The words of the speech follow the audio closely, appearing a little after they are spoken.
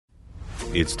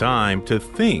It's time to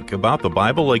think about the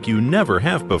Bible like you never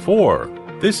have before.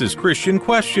 This is Christian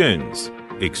Questions.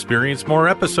 Experience more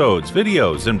episodes,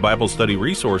 videos, and Bible study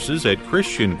resources at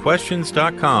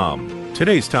ChristianQuestions.com.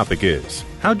 Today's topic is,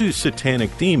 how do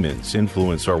satanic demons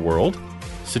influence our world?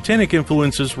 Satanic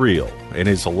influence is real and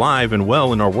is alive and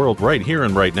well in our world right here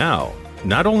and right now.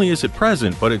 Not only is it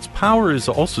present, but its power is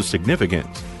also significant.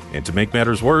 And to make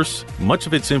matters worse, much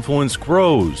of its influence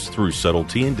grows through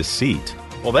subtlety and deceit.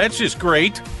 Well, that's just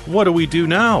great. What do we do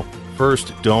now?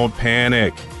 First, don't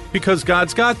panic, because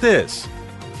God's got this.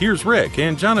 Here's Rick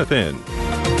and Jonathan.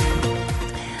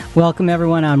 Welcome,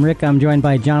 everyone. I'm Rick. I'm joined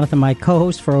by Jonathan, my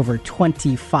co-host for over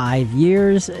 25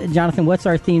 years. Jonathan, what's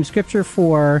our theme scripture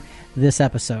for this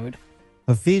episode?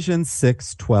 Ephesians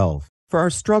 6:12. For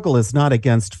our struggle is not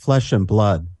against flesh and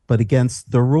blood, but against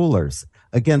the rulers,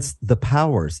 against the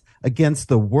powers, against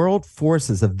the world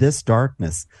forces of this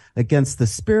darkness, against the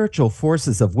spiritual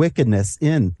forces of wickedness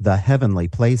in the heavenly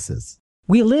places.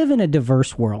 We live in a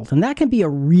diverse world, and that can be a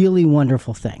really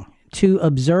wonderful thing. To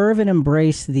observe and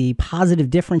embrace the positive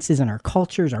differences in our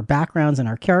cultures, our backgrounds, and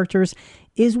our characters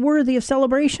is worthy of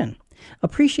celebration.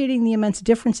 Appreciating the immense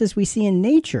differences we see in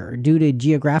nature due to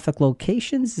geographic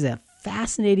locations is a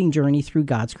fascinating journey through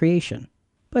God's creation.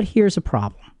 But here's a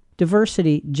problem.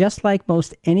 Diversity, just like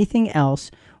most anything else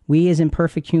we as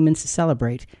imperfect humans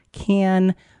celebrate,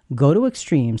 can go to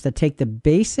extremes that take the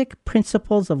basic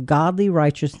principles of godly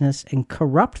righteousness and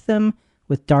corrupt them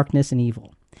with darkness and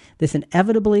evil. This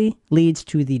inevitably leads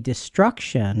to the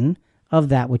destruction of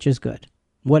that which is good.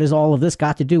 What has all of this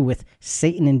got to do with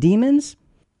Satan and demons?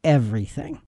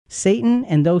 Everything. Satan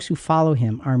and those who follow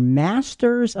him are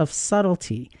masters of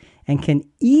subtlety and can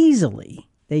easily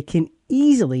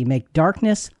make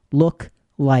darkness look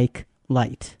like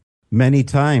light. Many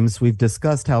times we've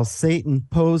discussed how Satan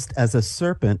posed as a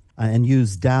serpent and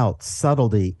used doubt,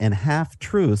 subtlety, and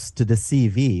half-truths to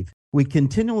deceive Eve. We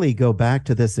continually go back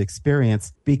to this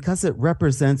experience because it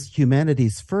represents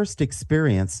humanity's first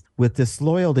experience with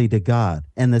disloyalty to God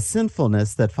and the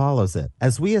sinfulness that follows it.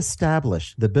 As we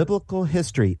establish the biblical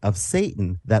history of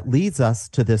Satan that leads us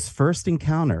to this first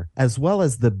encounter, as well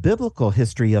as the biblical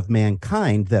history of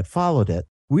mankind that followed it,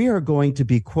 we are going to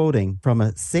be quoting from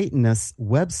a Satanist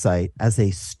website as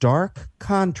a stark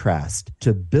contrast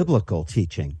to biblical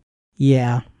teaching.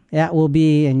 Yeah. That will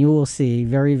be, and you will see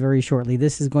very, very shortly,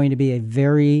 this is going to be a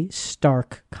very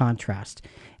stark contrast.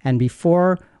 And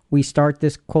before we start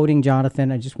this quoting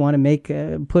Jonathan, I just want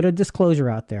to put a disclosure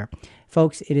out there.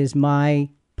 Folks, it is my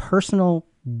personal,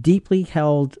 deeply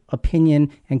held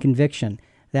opinion and conviction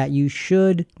that you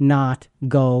should not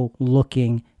go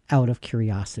looking out of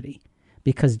curiosity,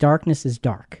 because darkness is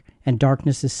dark and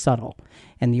darkness is subtle.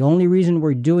 And the only reason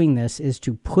we're doing this is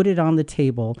to put it on the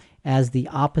table as the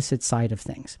opposite side of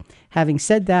things. Having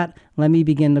said that, let me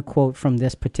begin the quote from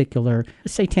this particular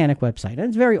satanic website. And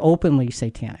it's very openly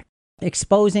satanic.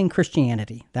 Exposing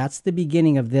Christianity. That's the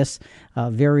beginning of this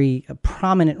very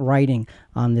prominent writing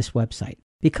on this website.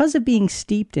 Because of being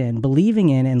steeped in, believing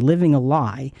in, and living a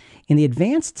lie, in the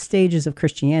advanced stages of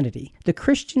Christianity, the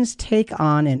Christians take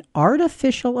on an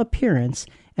artificial appearance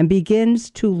and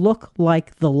begins to look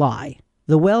like the lie.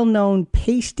 The well-known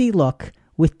pasty look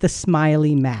with the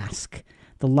smiley mask.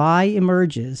 The lie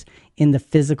emerges in the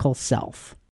physical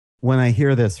self. When I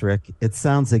hear this, Rick, it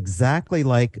sounds exactly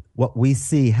like what we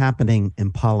see happening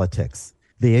in politics.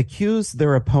 They accuse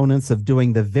their opponents of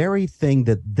doing the very thing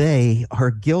that they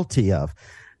are guilty of.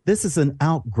 This is an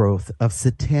outgrowth of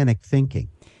satanic thinking.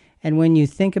 And when you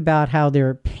think about how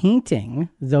they're painting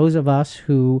those of us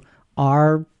who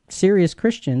are serious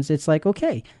Christians, it's like,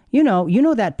 okay, you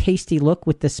know that pasty look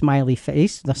with the smiley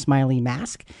face, the smiley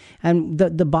mask. And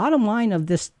the bottom line of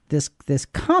this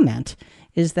comment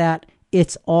is that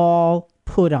it's all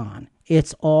put on.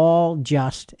 It's all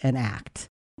just an act.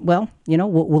 Well,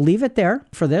 we'll leave it there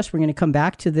for this. We're going to come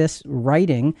back to this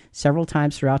writing several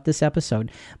times throughout this episode.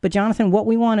 But Jonathan, what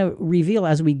we want to reveal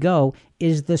as we go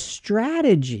is the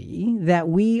strategy that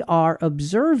we are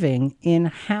observing in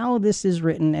how this is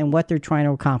written and what they're trying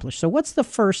to accomplish. So what's the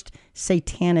first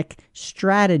satanic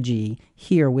strategy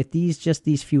here with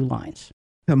these few lines?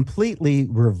 Completely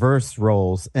reverse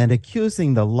roles and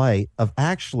accusing the light of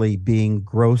actually being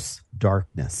gross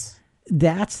darkness.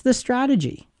 That's the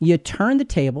strategy. You turn the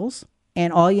tables,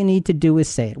 and all you need to do is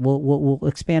say it. We'll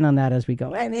expand on that as we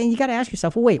go. And you got to ask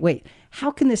yourself, well, wait, how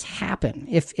can this happen?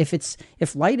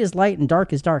 If light is light and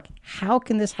dark is dark, how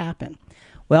can this happen?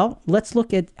 Well, let's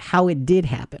look at how it did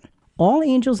happen. All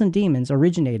angels and demons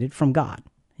originated from God.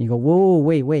 You go, whoa,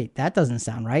 wait, that doesn't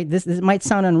sound right. This might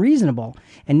sound unreasonable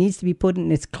and needs to be put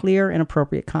in its clear and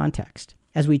appropriate context.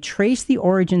 As we trace the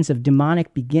origins of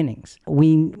demonic beginnings,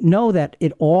 we know that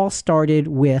it all started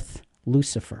with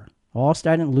Lucifer. All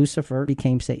started, Lucifer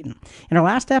became Satan. In our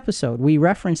last episode, we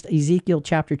referenced Ezekiel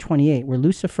chapter 28, where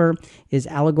Lucifer is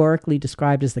allegorically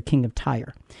described as the king of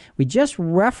Tyre. We just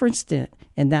referenced it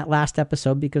in that last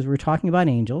episode because we were talking about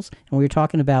angels, and we were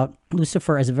talking about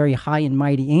Lucifer as a very high and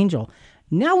mighty angel.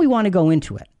 Now we want to go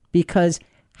into it, because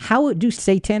how do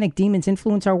satanic demons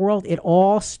influence our world? It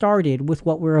all started with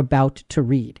what we're about to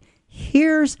read.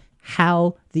 Here's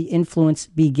how the influence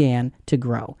began to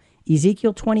grow.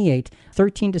 Ezekiel 28,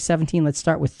 13 to 17. Let's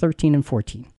start with 13 and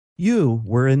 14. You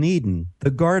were in Eden,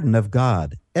 the garden of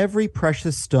God. Every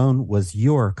precious stone was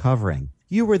your covering.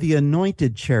 You were the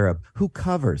anointed cherub who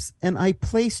covers, and I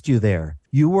placed you there.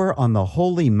 You were on the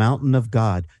holy mountain of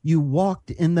God. You walked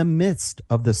in the midst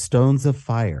of the stones of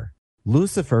fire.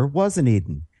 Lucifer was in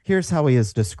Eden. Here's how he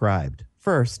is described.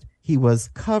 First, he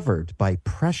was covered by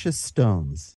precious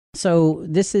stones. So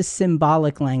this is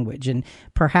symbolic language, and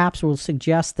perhaps will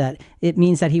suggest that it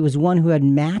means that he was one who had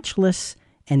matchless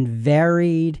and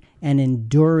varied and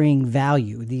enduring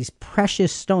value. These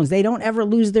precious stones, they don't ever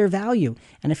lose their value.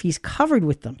 And if he's covered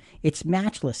with them, it's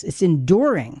matchless, it's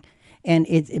enduring, and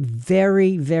it's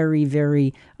very, very,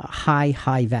 very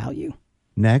high value.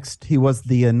 Next, he was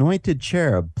the anointed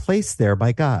cherub placed there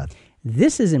by God.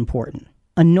 This is important.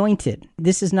 Anointed.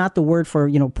 This is not the word for,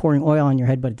 pouring oil on your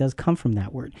head, but it does come from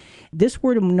that word. This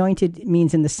word anointed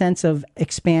means in the sense of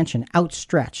expansion,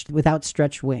 outstretched, with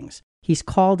outstretched wings. He's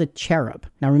called a cherub.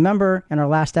 Now remember, in our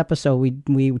last episode,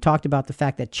 we talked about the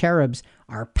fact that cherubs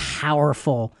are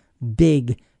powerful,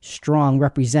 big, strong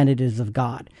representatives of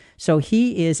God. So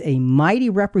he is a mighty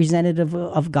representative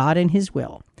of God and his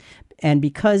will. And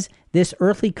because this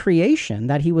earthly creation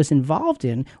that he was involved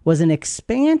in was an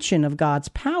expansion of God's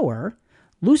power,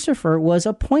 Lucifer was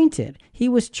appointed. He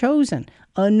was chosen,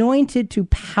 anointed to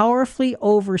powerfully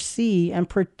oversee and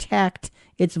protect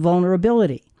its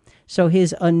vulnerability. So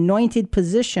his anointed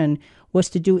position was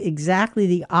to do exactly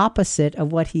the opposite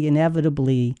of what he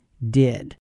inevitably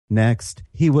did. Next,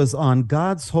 he was on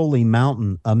God's holy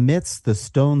mountain amidst the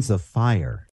stones of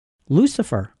fire.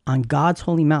 Lucifer on God's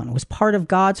holy mountain was part of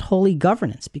God's holy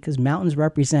governance, because mountains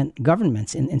represent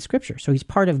governments in Scripture. So he's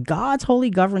part of God's holy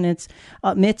governance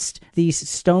amidst these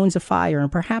stones of fire,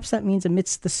 and perhaps that means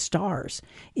amidst the stars.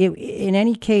 In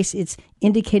any case, it's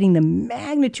indicating the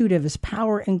magnitude of his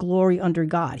power and glory under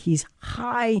God. He's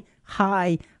high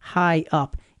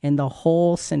up in the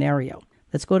whole scenario.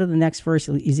 Let's go to the next verse,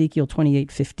 Ezekiel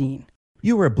 28:15.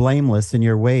 You were blameless in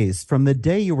your ways from the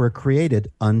day you were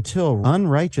created until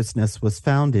unrighteousness was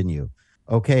found in you.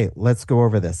 Okay, let's go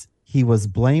over this. He was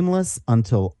blameless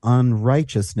until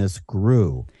unrighteousness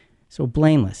grew. So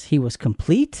blameless. He was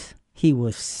complete. He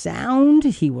was sound.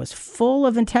 He was full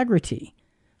of integrity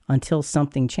until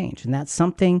something changed. And that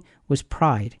something was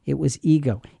pride. It was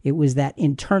ego. It was that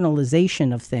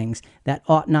internalization of things that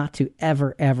ought not to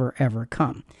ever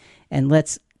come. And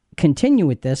let's continue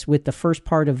with this with the first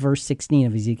part of verse 16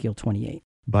 of Ezekiel 28.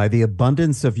 By the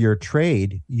abundance of your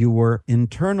trade, you were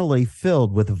internally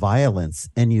filled with violence,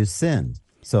 and you sinned.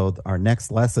 So our next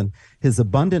lesson, his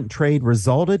abundant trade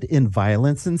resulted in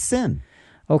violence and sin.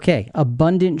 Okay,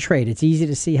 abundant trade. It's easy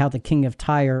to see how the king of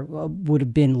Tyre would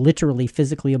have been literally,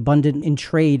 physically abundant in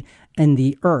trade in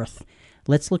the earth.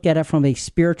 Let's look at it from a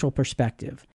spiritual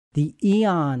perspective. The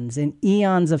eons and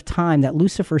eons of time that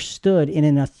Lucifer stood in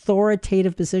an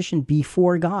authoritative position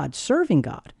before God, serving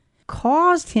God,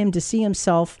 caused him to see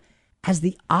himself as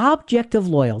the object of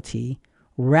loyalty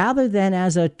rather than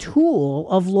as a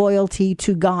tool of loyalty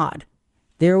to God.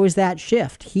 There was that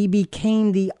shift. He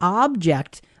became the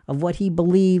object of what he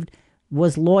believed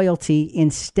was loyalty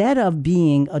instead of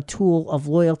being a tool of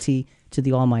loyalty to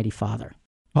the Almighty Father.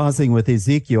 Pausing with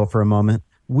Ezekiel for a moment,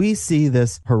 we see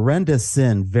this horrendous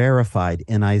sin verified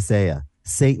in Isaiah,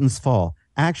 Satan's fall.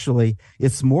 Actually,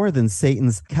 it's more than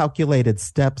Satan's calculated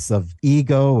steps of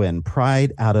ego and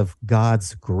pride out of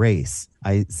God's grace.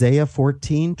 Isaiah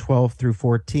 14:12 through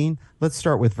 14. Let's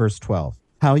start with verse 12.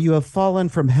 How you have fallen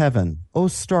from heaven, O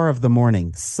star of the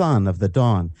morning, son of the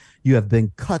dawn. You have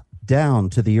been cut down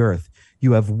to the earth.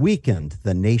 You have weakened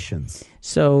the nations.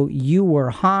 So you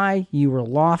were high, you were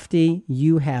lofty,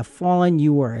 you have fallen,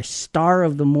 you were a star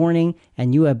of the morning,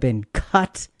 and you have been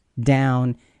cut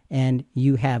down, and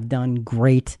you have done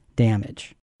great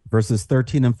damage. Verses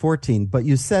 13 and 14, but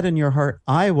you said in your heart,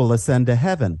 I will ascend to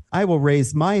heaven. I will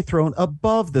raise my throne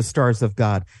above the stars of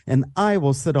God, and I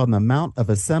will sit on the mount of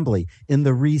assembly in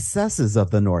the recesses of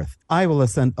the north. I will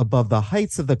ascend above the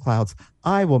heights of the clouds.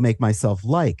 I will make myself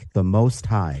like the Most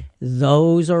High.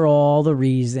 Those are all the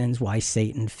reasons why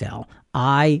Satan fell.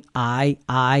 I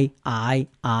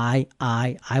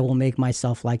will make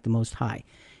myself like the Most High.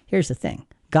 Here's the thing.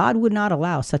 God would not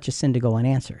allow such a sin to go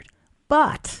unanswered.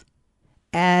 But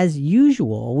as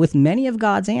usual, with many of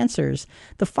God's answers,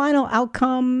 the final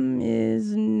outcome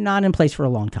is not in place for a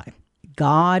long time.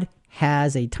 God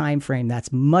has a time frame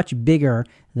that's much bigger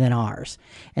than ours.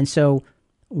 And so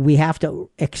we have to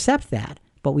accept that.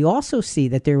 But we also see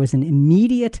that there was an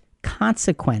immediate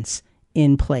consequence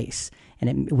in place.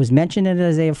 And it was mentioned in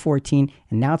Isaiah 14,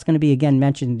 and now it's going to be again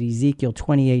mentioned in Ezekiel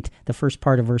 28, the first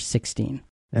part of verse 16.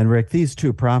 And Rick, these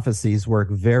two prophecies work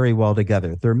very well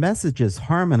together. Their messages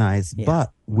harmonize,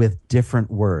 but with different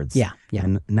words. Yeah.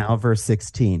 And now verse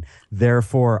 16,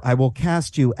 therefore I will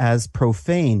cast you as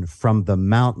profane from the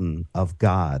mountain of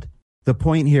God. The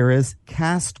point here is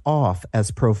cast off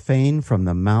as profane from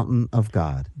the mountain of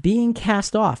God. Being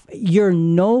cast off. You're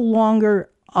no longer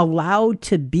allowed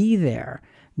to be there.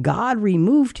 God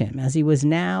removed him as he was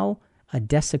now a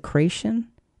desecration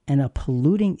and a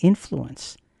polluting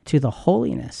influence to the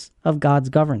holiness of God's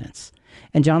governance.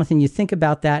 And Jonathan, you think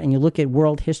about that and you look at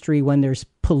world history when there's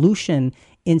pollution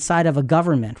inside of a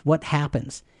government, what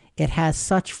happens? It has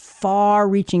such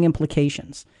far-reaching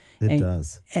implications. It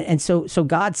does. And so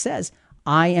God says,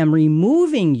 I am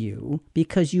removing you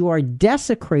because you are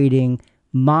desecrating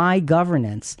my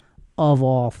governance of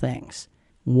all things.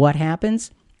 What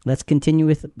happens? Let's continue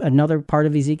with another part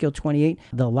of Ezekiel 28,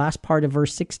 the last part of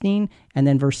verse 16, and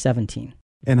then verse 17.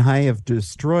 And I have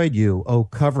destroyed you, O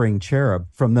covering cherub,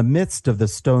 from the midst of the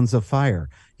stones of fire.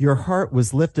 Your heart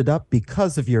was lifted up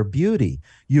because of your beauty.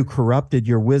 You corrupted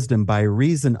your wisdom by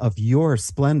reason of your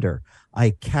splendor.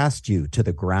 I cast you to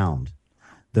the ground.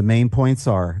 The main points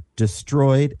are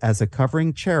destroyed as a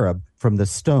covering cherub from the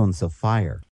stones of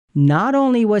fire. Not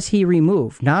only was he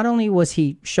removed, not only was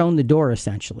he shown the door,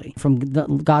 essentially, from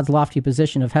God's lofty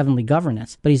position of heavenly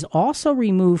governance, but he's also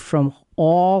removed from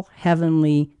all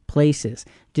heavenly places,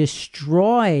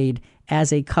 destroyed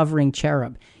as a covering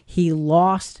cherub. He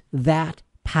lost that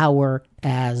power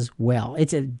as well.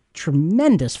 It's a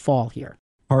tremendous fall here.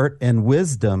 Heart and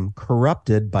wisdom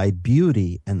corrupted by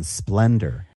beauty and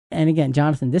splendor. And again,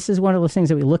 Jonathan, this is one of those things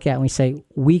that we look at and we say,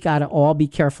 we got to all be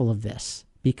careful of this.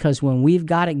 Because when we've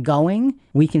got it going,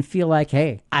 we can feel like,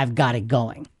 hey, I've got it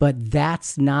going. But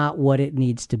that's not what it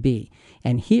needs to be.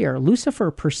 And here,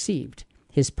 Lucifer perceived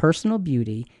his personal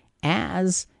beauty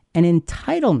as an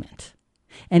entitlement,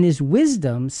 and his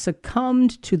wisdom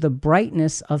succumbed to the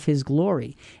brightness of his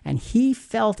glory. And he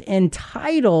felt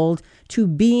entitled to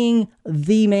being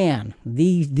the man,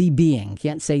 the being,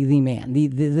 can't say the man,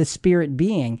 the spirit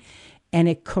being. And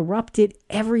it corrupted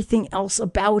everything else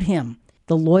about him.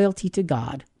 The loyalty to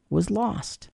God was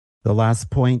lost. The last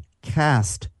point,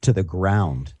 cast to the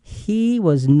ground. He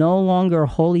was no longer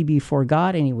holy before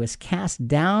God, and he was cast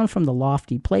down from the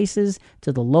lofty places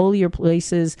to the lowlier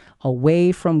places,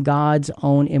 away from God's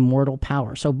own immortal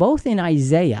power. So both in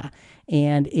Isaiah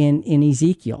and in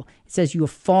Ezekiel, it says you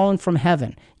have fallen from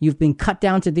heaven. You've been cut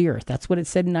down to the earth. That's what it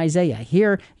said in Isaiah.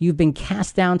 Here, you've been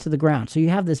cast down to the ground. So you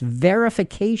have this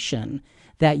verification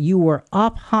that you were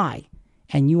up high,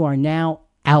 and you are now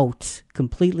out,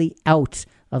 completely out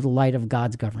of the light of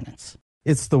God's governance.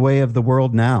 It's the way of the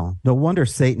world now. No wonder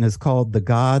Satan is called the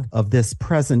god of this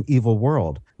present evil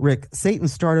world. Rick, Satan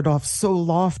started off so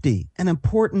lofty and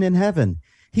important in heaven.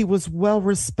 He was well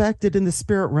respected in the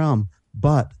spirit realm,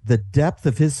 but the depth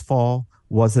of his fall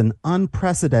was an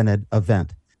unprecedented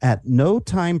event. At no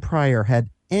time prior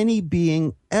had any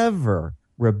being ever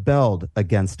rebelled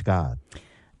against God.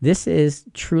 This is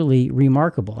truly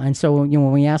remarkable. And so,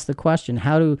 when we ask the question,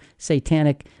 how do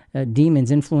satanic demons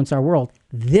influence our world?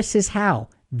 This is how.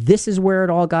 This is where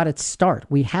it all got its start.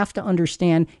 We have to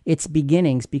understand its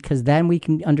beginnings, because then we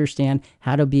can understand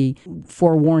how to be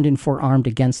forewarned and forearmed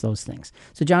against those things.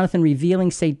 So, Jonathan, revealing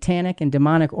satanic and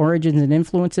demonic origins and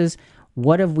influences,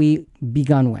 what have we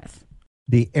begun with?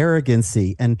 The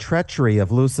arrogancy and treachery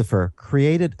of Lucifer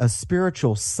created a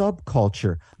spiritual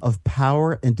subculture of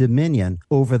power and dominion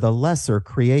over the lesser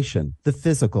creation, the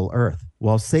physical earth.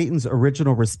 While Satan's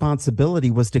original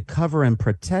responsibility was to cover and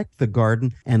protect the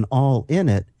garden and all in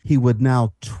it, he would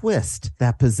now twist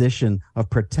that position of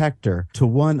protector to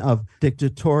one of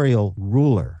dictatorial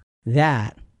ruler.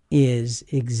 That is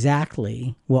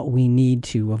exactly what we need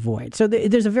to avoid. So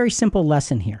there's a very simple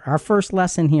lesson here. Our first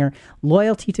lesson here,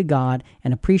 loyalty to God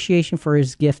and appreciation for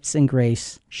his gifts and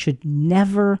grace should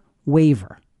never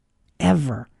waver,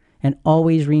 ever, and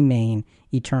always remain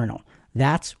eternal.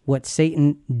 That's what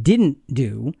Satan didn't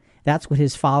do. That's what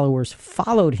his followers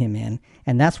followed him in.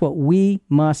 And that's what we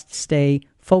must stay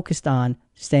focused on,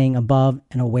 staying above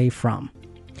and away from.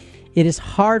 It is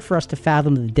hard for us to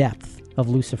fathom the depth of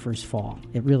Lucifer's fall.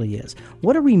 It really is.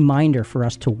 What a reminder for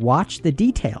us to watch the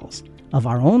details of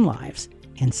our own lives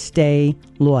and stay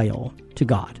loyal to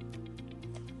God.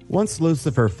 Once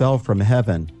Lucifer fell from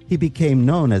heaven, he became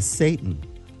known as Satan.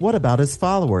 What about his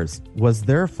followers? Was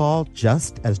their fall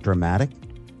just as dramatic?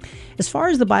 As far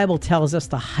as the Bible tells us,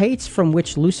 the heights from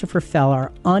which Lucifer fell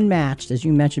are unmatched, as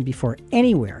you mentioned before,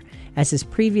 anywhere, as his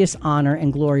previous honor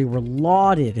and glory were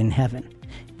lauded in heaven.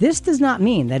 This does not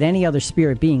mean that any other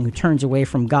spirit being who turns away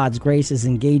from God's grace is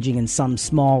engaging in some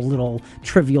small little,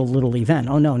 trivial little event.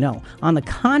 Oh, no. On the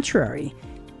contrary,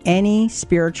 any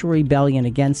spiritual rebellion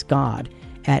against God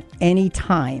at any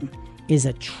time is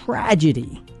a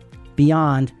tragedy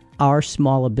beyond our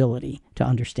small ability to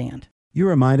understand. You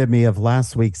reminded me of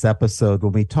last week's episode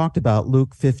when we talked about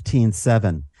Luke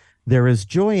 15:7. There is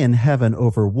joy in heaven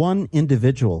over one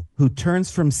individual who turns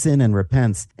from sin and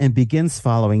repents and begins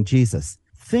following Jesus.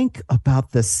 Think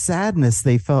about the sadness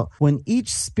they felt when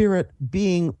each spirit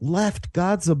being left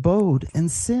God's abode and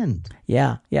sinned.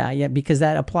 Yeah, because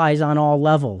that applies on all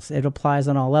levels. It applies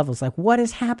on all levels. Like, what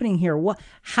is happening here?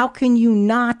 How can you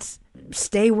not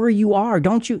stay where you are?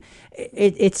 Don't you?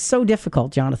 It's so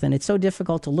difficult, Jonathan. It's so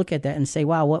difficult to look at that and say,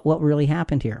 wow, what really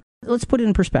happened here? Let's put it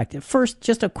in perspective. First,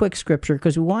 just a quick scripture,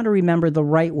 because we want to remember the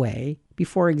right way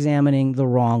before examining the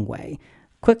wrong way.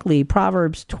 Quickly,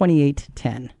 Proverbs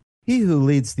 28:10. He who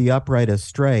leads the upright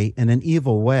astray in an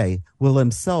evil way will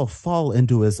himself fall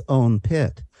into his own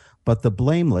pit, but the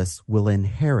blameless will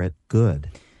inherit good.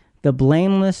 The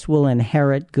blameless will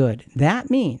inherit good.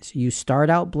 That means you start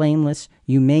out blameless,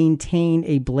 you maintain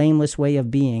a blameless way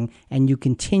of being, and you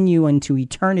continue into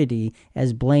eternity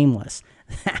as blameless.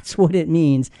 That's what it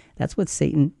means. That's what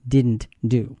Satan didn't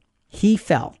do. He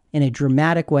fell in a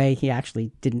dramatic way. He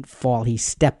actually didn't fall. He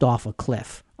stepped off a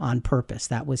cliff on purpose.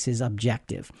 That was his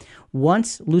objective.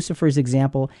 Once Lucifer's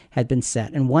example had been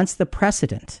set, and once the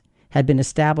precedent had been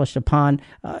established upon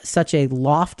such a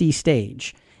lofty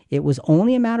stage, it was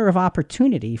only a matter of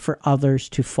opportunity for others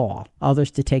to fall,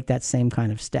 others to take that same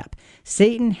kind of step.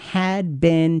 Satan had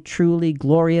been truly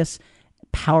glorious,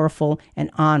 powerful, and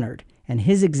honored, and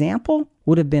his example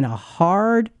would have been a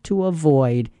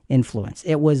hard-to-avoid influence.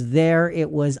 It was there. It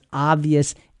was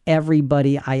obvious.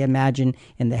 Everybody, I imagine,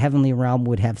 in the heavenly realm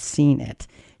would have seen it.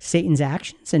 Satan's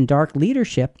actions and dark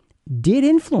leadership did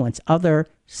influence other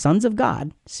sons of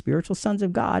God, spiritual sons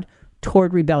of God,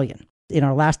 toward rebellion. In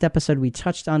our last episode, we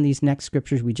touched on these next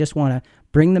scriptures. We just want to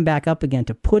bring them back up again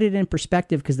to put it in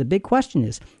perspective, because the big question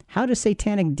is, how do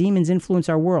satanic demons influence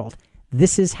our world?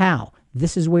 This is how.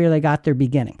 This is where they got their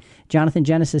beginning. Jonathan,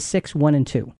 Genesis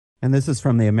 6:1-2. And this is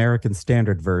from the American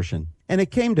Standard Version. And it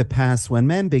came to pass, when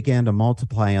men began to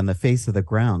multiply on the face of the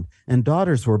ground, and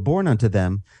daughters were born unto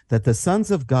them, that the sons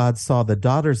of God saw the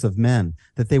daughters of men,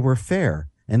 that they were fair,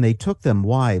 and they took them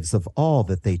wives of all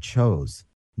that they chose.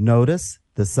 Notice,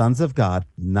 the sons of God,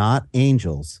 not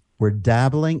angels, were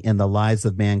dabbling in the lives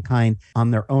of mankind on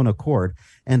their own accord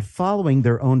and following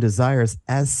their own desires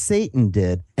as Satan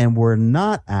did, and were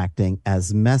not acting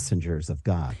as messengers of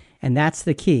God. And that's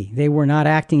the key. They were not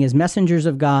acting as messengers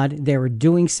of God. They were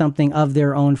doing something of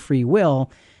their own free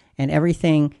will, and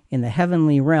everything in the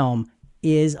heavenly realm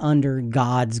is under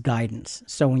God's guidance.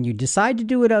 So when you decide to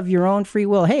do it of your own free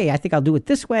will, hey, I think I'll do it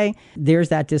this way, there's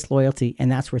that disloyalty,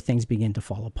 and that's where things begin to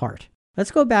fall apart.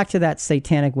 Let's go back to that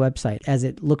satanic website as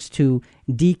it looks to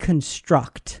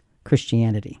deconstruct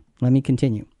Christianity. Let me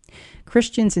continue.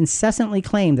 Christians incessantly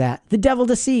claim that the devil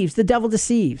deceives, the devil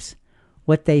deceives.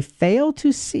 What they fail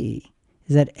to see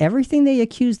is that everything they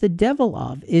accuse the devil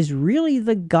of is really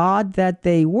the God that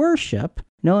they worship,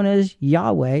 known as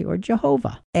Yahweh or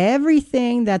Jehovah.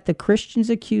 Everything that the Christians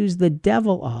accuse the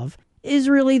devil of is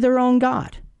really their own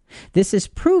God. This is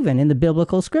proven in the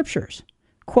biblical scriptures.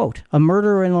 Quote, a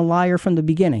murderer and a liar from the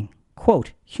beginning.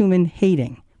 Quote, human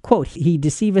hating. Quote, he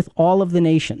deceiveth all of the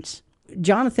nations.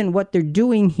 Jonathan, what they're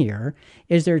doing here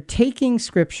is they're taking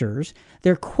scriptures,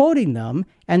 they're quoting them,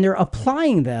 and they're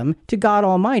applying them to God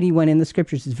Almighty, when in the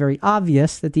scriptures it's very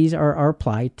obvious that these are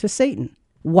applied to Satan.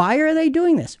 Why are they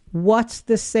doing this? What's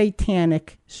the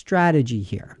satanic strategy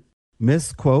here?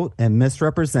 Misquote and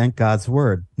misrepresent God's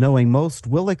word, knowing most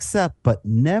will accept but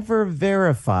never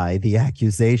verify the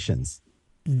accusations.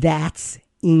 That's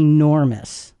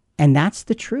enormous. And that's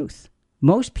the truth.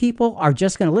 Most people are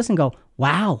just going to listen and go,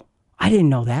 wow, I didn't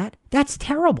know that. That's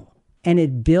terrible. And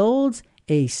it builds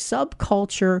a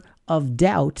subculture of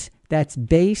doubt that's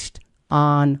based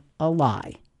on a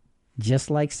lie,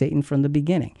 just like Satan from the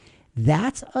beginning.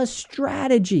 That's a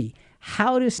strategy.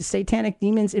 How do satanic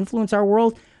demons influence our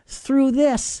world? Through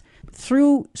this,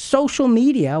 through social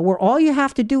media, where all you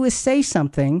have to do is say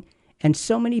something, And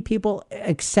so many people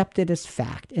accept it as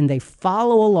fact, and they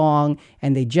follow along,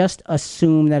 and they just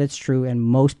assume that it's true, and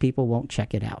most people won't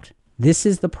check it out. This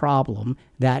is the problem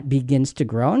that begins to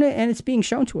grow, and it's being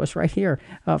shown to us right here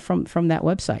from that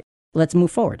website. Let's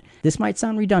move forward. This might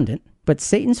sound redundant, but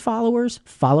Satan's followers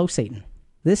follow Satan.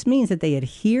 This means that they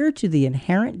adhere to the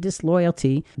inherent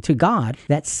disloyalty to God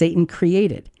that Satan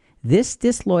created. This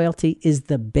disloyalty is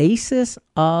the basis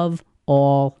of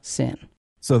all sin.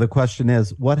 So the question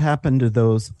is, what happened to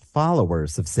those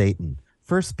followers of Satan?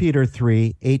 1 Peter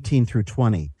 3:18 through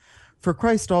 20. For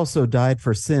Christ also died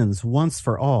for sins once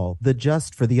for all, the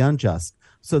just for the unjust,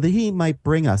 so that he might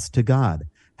bring us to God,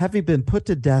 having been put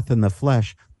to death in the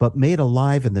flesh, but made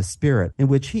alive in the Spirit, in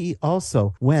which he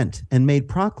also went and made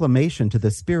proclamation to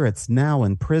the spirits now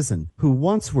in prison, who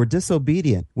once were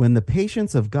disobedient, when the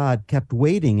patience of God kept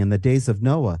waiting in the days of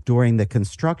Noah during the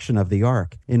construction of the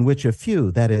ark, in which a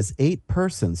few, that is, 8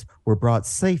 persons, were brought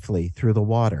safely through the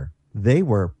water. They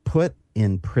were put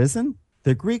in prison?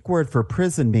 The Greek word for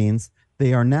prison means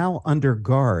they are now under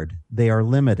guard, they are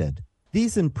limited.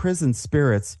 These imprisoned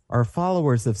spirits are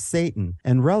followers of Satan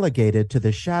and relegated to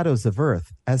the shadows of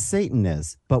earth, as Satan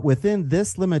is. But within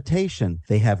this limitation,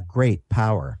 they have great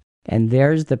power. And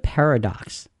there's the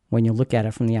paradox when you look at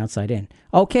it from the outside in.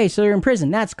 Okay, so they're in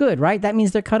prison. That's good, right? That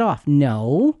means they're cut off.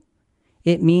 No,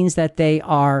 it means that they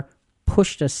are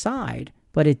pushed aside,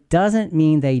 but it doesn't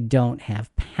mean they don't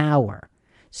have power.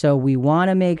 So we want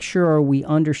to make sure we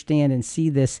understand and see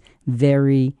this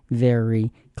very,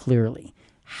 very clearly.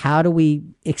 How do we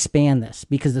expand this?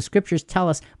 Because the scriptures tell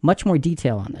us much more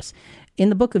detail on this. In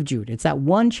the book of Jude, it's that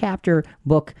one chapter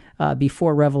book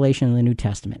before Revelation in the New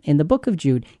Testament. In the book of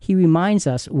Jude, he reminds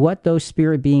us what those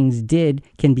spirit beings did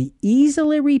can be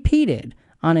easily repeated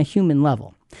on a human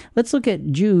level. Let's look at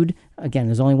Jude, again,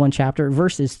 there's only one chapter,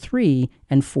 verses 3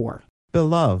 and 4.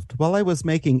 Beloved, while I was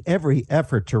making every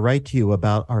effort to write to you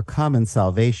about our common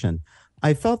salvation,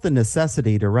 I felt the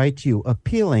necessity to write to you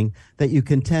appealing that you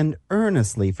contend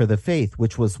earnestly for the faith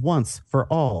which was once for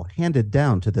all handed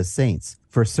down to the saints.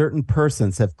 For certain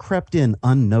persons have crept in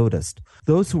unnoticed,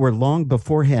 those who were long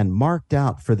beforehand marked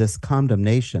out for this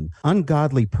condemnation,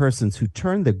 ungodly persons who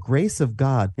turn the grace of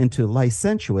God into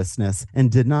licentiousness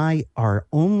and deny our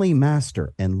only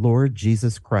Master and Lord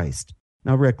Jesus Christ.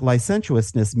 Now, Rick,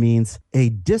 licentiousness means a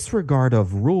disregard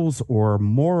of rules or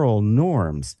moral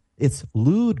norms. It's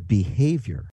lewd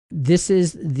behavior. This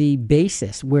is the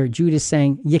basis where Jude is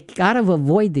saying, you got to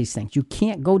avoid these things. You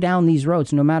can't go down these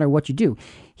roads no matter what you do.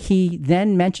 He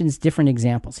then mentions different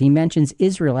examples. He mentions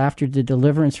Israel after the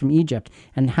deliverance from Egypt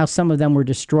and how some of them were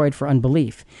destroyed for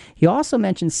unbelief. He also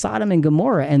mentions Sodom and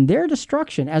Gomorrah and their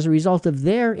destruction as a result of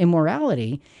their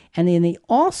immorality. And then he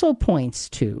also points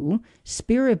to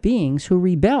spirit beings who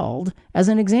rebelled as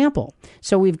an example.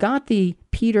 So we've got the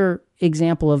Peter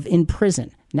example of in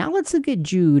prison. Now let's look at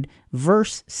Jude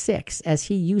verse 6 as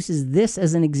he uses this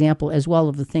as an example as well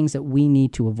of the things that we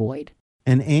need to avoid.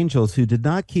 And angels who did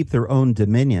not keep their own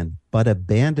dominion, but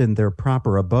abandoned their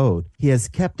proper abode, he has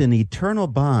kept in eternal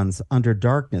bonds under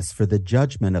darkness for the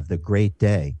judgment of the great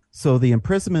day. So the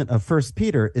imprisonment of 1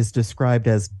 Peter is described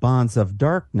as bonds of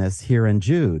darkness here in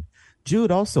Jude.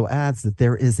 Jude also adds that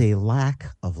there is a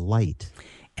lack of light.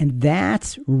 And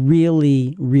that's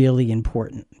really, really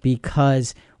important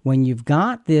because when you've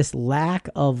got this lack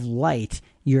of light,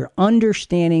 you're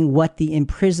understanding what the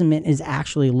imprisonment is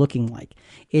actually looking like.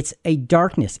 It's a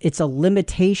darkness. It's a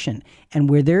limitation. And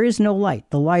where there is no light,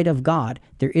 the light of God,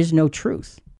 there is no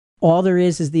truth. All there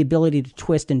is the ability to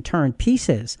twist and turn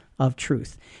pieces of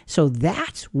truth. So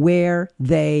that's where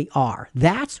they are.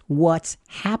 That's what's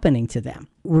happening to them.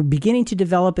 We're beginning to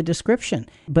develop a description,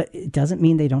 but it doesn't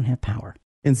mean they don't have power.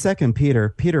 In 2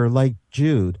 Peter, Peter, like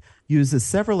Jude, uses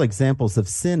several examples of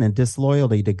sin and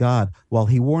disloyalty to God while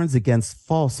he warns against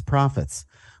false prophets.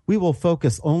 We will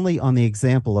focus only on the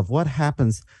example of what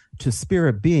happens to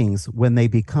spirit beings when they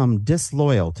become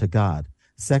disloyal to God.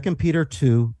 2 Peter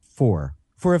 2:4.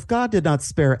 For if God did not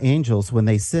spare angels when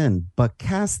they sinned, but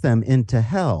cast them into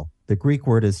hell, the Greek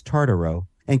word is tartaro,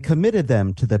 and committed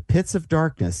them to the pits of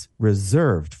darkness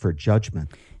reserved for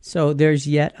judgment. So there's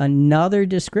yet another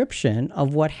description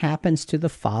of what happens to the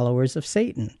followers of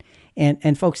Satan.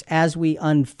 And folks, as we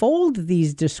unfold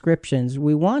these descriptions,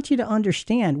 we want you to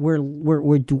understand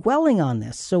we're dwelling on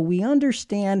this so we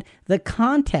understand the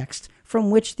context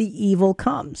from which the evil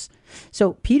comes.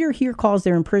 So Peter here calls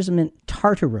their imprisonment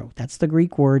tartaro. That's the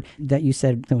Greek word that you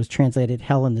said that was translated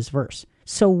hell in this verse.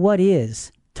 So what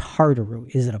is tartaro?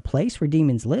 Is it a place where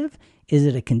demons live? Is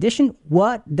it a condition?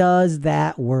 What does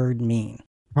that word mean?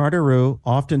 Tartaru,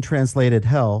 often translated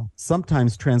hell,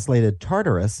 sometimes translated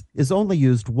Tartarus, is only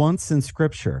used once in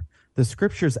Scripture. The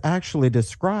scriptures actually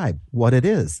describe what it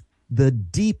is: the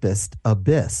deepest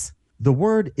abyss. The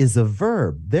word is a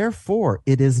verb, therefore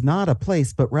it is not a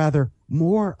place, but rather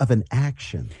more of an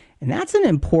action. And that's an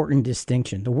important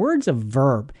distinction. The word's a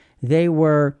verb. They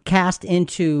were cast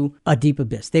into a deep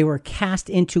abyss. They were cast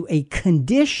into a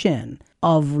condition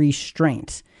of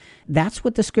restraint. That's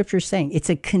what the scripture is saying. It's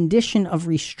a condition of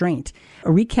restraint. A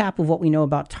recap of what we know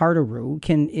about Tartaru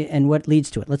and what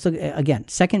leads to it. Let's look again.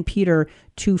 2 Peter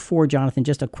 2:4, Jonathan,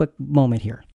 just a quick moment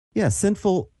here. Yeah,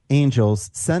 sinful angels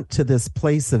sent to this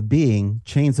place of being,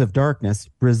 chains of darkness,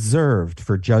 reserved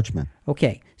for judgment.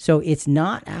 Okay, so it's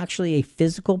not actually a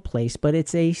physical place, but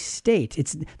it's a state.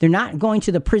 They're not going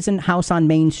to the prison house on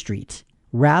Main Street.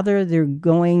 Rather, they're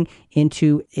going in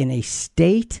a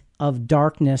state of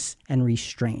darkness and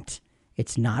restraint.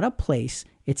 It's not a place,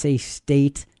 it's a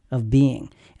state of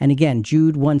being. And again,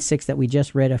 Jude 1:6 that we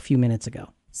just read a few minutes ago.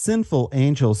 Sinful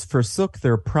angels forsook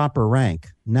their proper rank,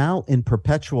 now in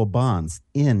perpetual bonds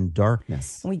in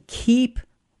darkness. We keep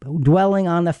dwelling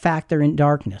on the fact they're in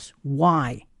darkness.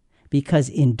 Why? Because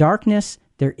in darkness,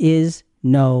 there is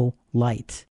no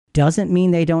light. Doesn't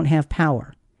mean they don't have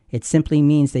power. It simply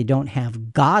means they don't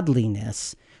have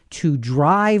godliness to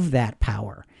drive that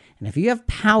power. And if you have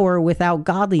power without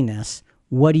godliness,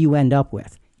 what do you end up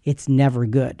with? It's never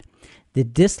good. The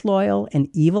disloyal and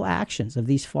evil actions of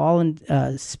these fallen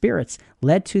spirits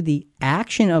led to the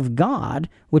action of God,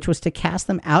 which was to cast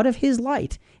them out of his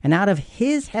light and out of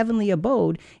his heavenly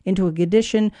abode into a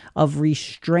condition of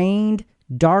restrained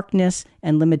darkness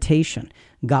and limitation.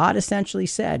 God essentially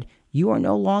said, you are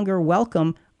no longer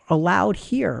welcome, allowed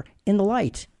here in the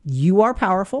light. You are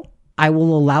powerful. I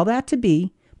will allow that to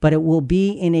be, but it will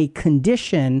be in a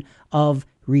condition of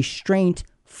restraint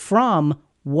from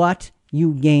what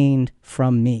you gained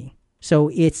from me. So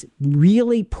it's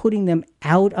really putting them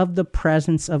out of the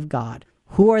presence of God.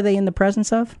 Who are they in the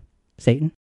presence of?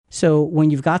 Satan. So when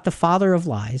you've got the father of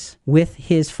lies with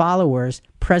his followers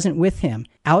present with him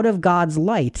out of God's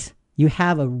light, you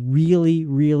have a really,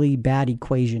 really bad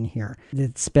equation here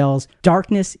that spells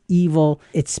darkness, evil.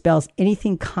 It spells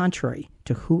anything contrary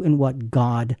to who and what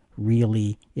God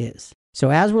really is. So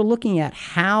as we're looking at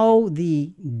how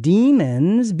the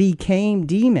demons became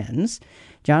demons,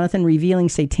 Jonathan, revealing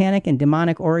satanic and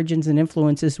demonic origins and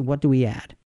influences, what do we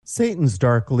add? Satan's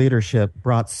dark leadership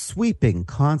brought sweeping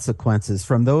consequences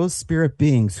from those spirit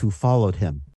beings who followed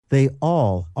him. They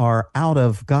all are out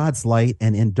of God's light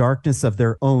and in darkness of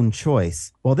their own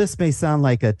choice. While this may sound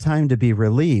like a time to be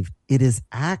relieved, it is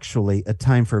actually a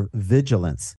time for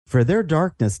vigilance. For their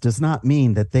darkness does not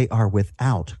mean that they are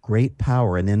without great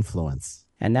power and influence.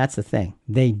 And that's the thing.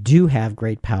 They do have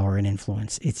great power and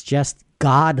influence. It's just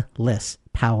godless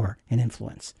power and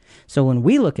influence. So when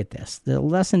we look at this, the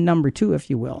lesson number 2, if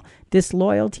you will,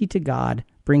 disloyalty to God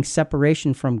brings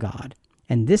separation from God.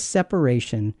 And this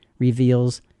separation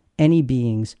reveals any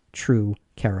being's true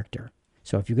character.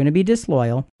 So if you're going to be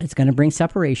disloyal, it's going to bring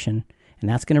separation, and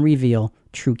that's going to reveal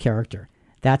true character.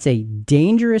 That's a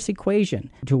dangerous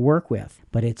equation to work with,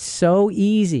 but it's so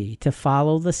easy to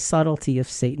follow the subtlety of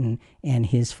Satan and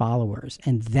his followers.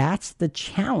 And that's the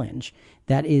challenge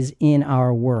that is in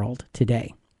our world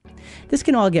today. This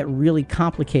can all get really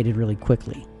complicated really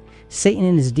quickly. Satan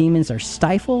and his demons are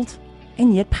stifled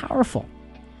and yet powerful.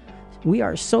 We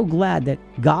are so glad that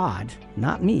God,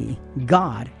 not me,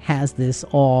 God has this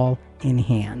all in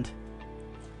hand.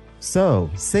 So,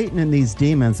 Satan and these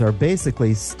demons are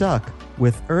basically stuck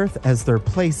with earth as their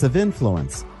place of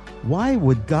influence. Why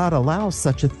would God allow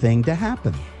such a thing to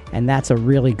happen? And that's a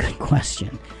really good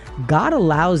question. God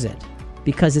allows it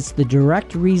because it's the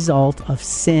direct result of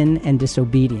sin and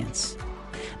disobedience.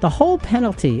 The whole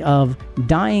penalty of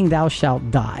dying thou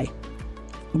shalt die,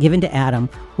 given to Adam,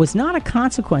 was not a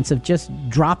consequence of just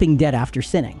dropping dead after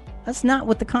sinning. That's not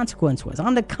what the consequence was.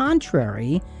 On the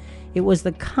contrary, it was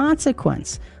the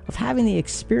consequence of having the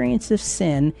experience of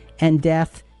sin and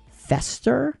death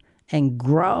fester and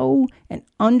grow and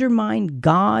undermine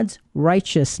God's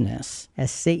righteousness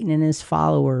as Satan and his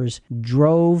followers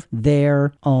drove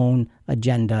their own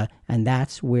agenda. And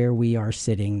that's where we are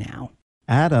sitting now.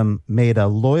 Adam made a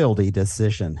loyalty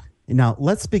decision. Now,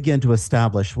 let's begin to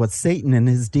establish what Satan and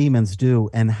his demons do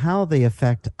and how they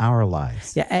affect our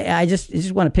lives. Yeah, I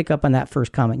just want to pick up on that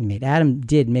first comment you made. Adam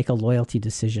did make a loyalty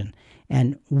decision,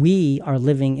 and we are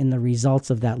living in the results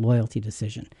of that loyalty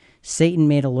decision. Satan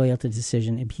made a loyalty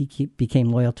decision, and he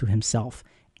became loyal to himself.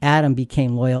 Adam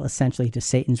became loyal essentially to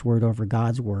Satan's word over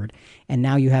God's word, and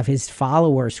now you have his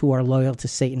followers who are loyal to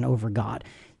Satan over God.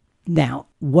 Now,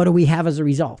 what do we have as a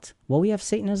result? Well, we have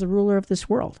Satan as the ruler of this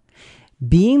world.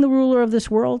 Being the ruler of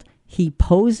this world, He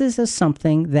poses as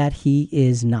something that he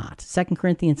is not. 2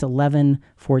 Corinthians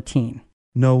 11:14.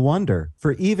 No wonder,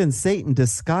 for even Satan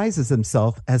disguises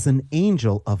himself as an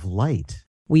angel of light.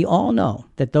 We all know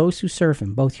that those who serve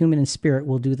him, both human and spirit,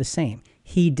 will do the same.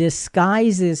 He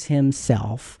disguises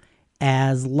himself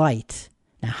as light.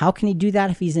 Now, how can he do that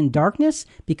if he's in darkness?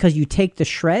 Because you take the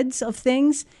shreds of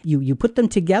things, you put them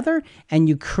together, and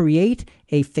you create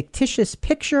a fictitious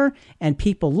picture, and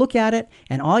people look at it,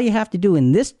 and all you have to do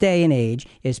in this day and age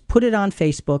is put it on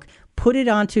Facebook, put it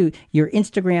onto your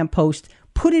Instagram post,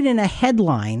 put it in a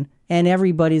headline, and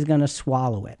everybody's going to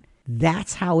swallow it.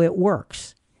 That's how it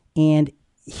works. And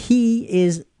he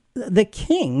is the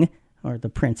king, or the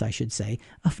prince, I should say,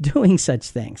 of doing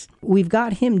such things. We've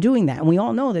got him doing that. And we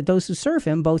all know that those who serve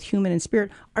him, both human and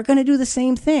spirit, are going to do the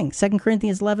same thing. 2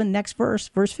 Corinthians 11, next verse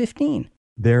 15.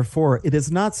 Therefore, it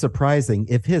is not surprising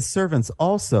if his servants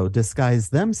also disguise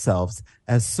themselves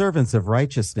as servants of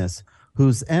righteousness,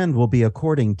 whose end will be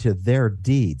according to their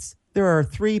deeds. There are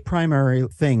three primary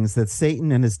things that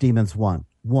Satan and his demons want.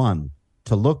 1,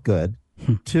 to look good.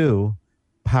 2,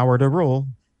 power to rule.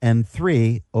 And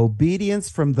 3, obedience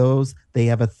from those they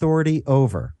have authority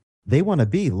over. They want to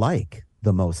be like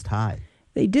the Most High.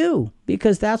 They do,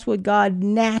 because that's what God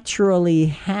naturally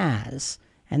has.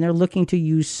 And they're looking to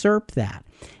usurp that.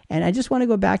 And I just want to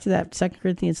go back to that 2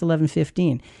 Corinthians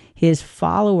 11:15. His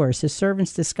followers, his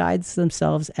servants, disguise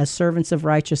themselves as servants of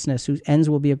righteousness, whose ends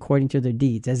will be according to their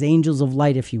deeds, as angels of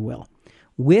light, if you will.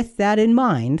 With that in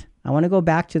mind, I want to go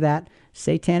back to that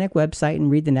satanic website and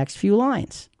read the next few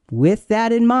lines. With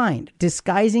that in mind,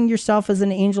 disguising yourself as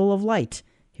an angel of light.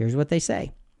 Here's what they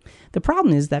say. The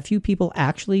problem is that few people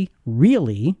actually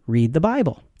really read the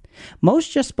Bible.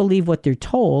 Most just believe what they're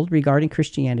told regarding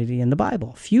Christianity in the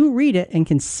Bible. Few read it and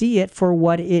can see it for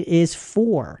what it is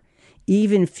for.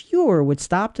 Even fewer would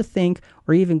stop to think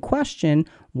or even question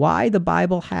why the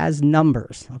Bible has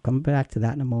numbers. I'll come back to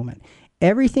that in a moment.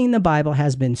 Everything in the Bible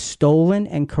has been stolen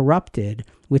and corrupted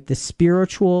with the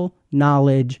spiritual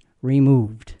knowledge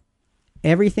removed.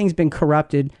 Everything's been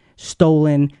corrupted,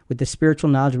 stolen, with the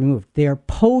spiritual knowledge removed. They are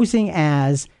posing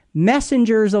as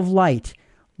messengers of light.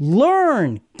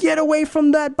 Learn, get away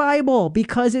from that Bible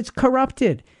because it's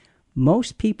corrupted.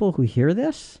 Most people who hear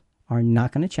this are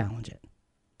not going to challenge it.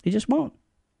 They just won't.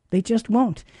 They just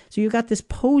won't. So you've got this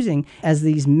posing as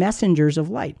these messengers of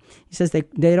light. He says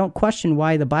they don't question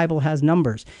why the Bible has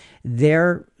numbers.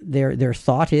 Their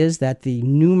thought is that the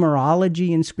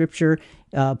numerology in Scripture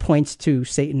points to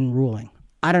Satan ruling.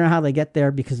 I don't know how they get there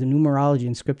because the numerology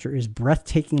in Scripture is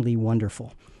breathtakingly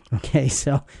wonderful. Okay,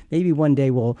 so maybe one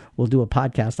day we'll do a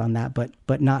podcast on that,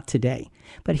 but not today.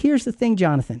 But here's the thing,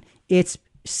 Jonathan. It's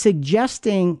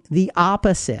suggesting the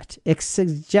opposite. It's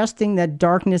suggesting that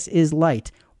darkness is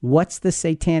light. What's the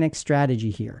satanic strategy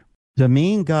here?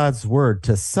 Demean God's word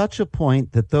to such a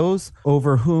point that those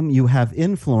over whom you have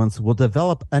influence will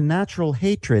develop a natural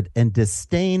hatred and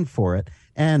disdain for it,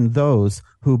 and those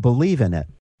who believe in it.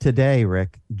 Today,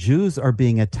 Rick, Jews are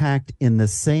being attacked in the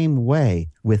same way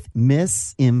with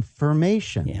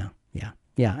misinformation.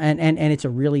 Yeah. And it's a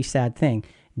really sad thing.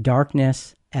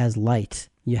 Darkness as light.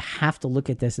 You have to look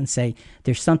at this and say,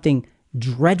 there's something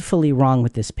dreadfully wrong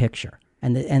with this picture.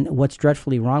 And what's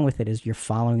dreadfully wrong with it is you're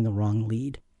following the wrong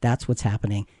lead. That's what's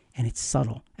happening. And it's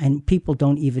subtle. And people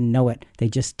don't even know it. They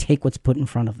just take what's put in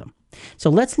front of them. So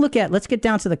let's get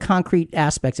down to the concrete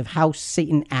aspects of how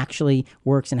Satan actually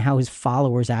works and how his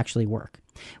followers actually work.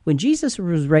 When Jesus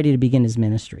was ready to begin his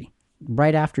ministry,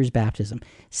 right after his baptism,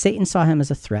 Satan saw him as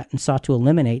a threat and sought to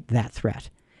eliminate that threat.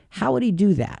 How would he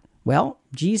do that? Well,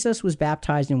 Jesus was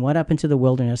baptized and went up into the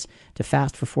wilderness to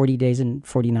fast for 40 days and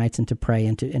 40 nights and to pray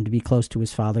and to be close to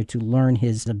his Father, to learn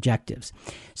his objectives.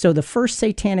 So the first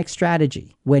satanic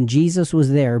strategy, when Jesus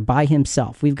was there by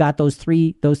himself, we've got those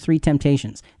three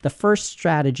temptations. The first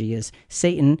strategy is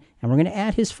Satan, and we're going to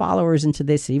add his followers into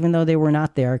this, even though they were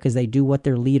not there because they do what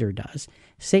their leader does.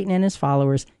 Satan and his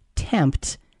followers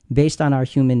tempt based on our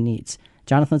human needs.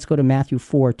 Jonathan, let's go to Matthew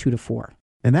 4, 2-4.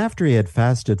 And after he had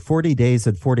fasted 40 days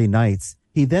and 40 nights,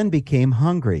 he then became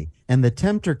hungry. And the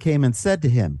tempter came and said to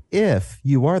him, If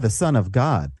you are the Son of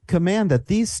God, command that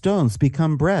these stones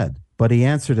become bread. But he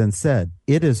answered and said,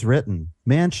 It is written,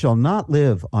 Man shall not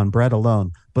live on bread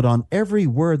alone, but on every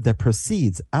word that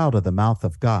proceeds out of the mouth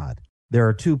of God. There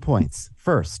are 2 points.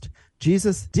 First,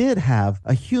 Jesus did have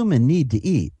a human need to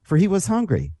eat, for he was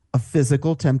hungry. A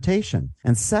physical temptation.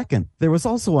 And second, there was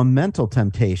also a mental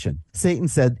temptation. Satan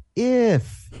said,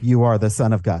 if you are the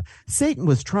Son of God. Satan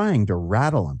was trying to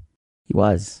rattle him. He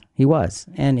was.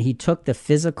 And he took the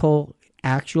physical,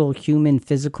 actual human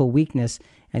physical weakness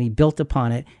and he built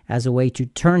upon it as a way to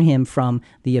turn him from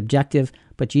the objective.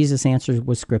 But Jesus' answer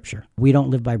was Scripture. We don't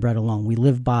live by bread alone. We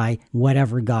live by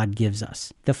whatever God gives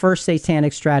us. The first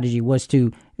satanic strategy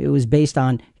it was based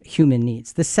on human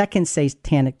needs. The second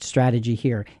satanic strategy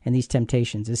here in these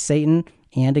temptations is Satan,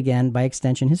 and again, by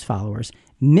extension, his followers,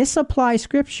 misapply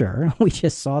Scripture. We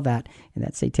just saw that in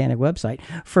that satanic website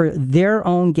for their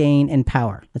own gain and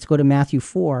power. Let's go to Matthew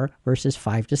 4, verses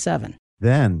 5-7.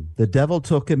 Then the devil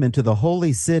took him into the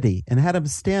holy city and had him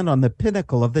stand on the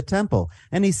pinnacle of the temple.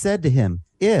 And he said to him,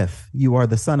 "If you are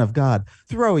the Son of God,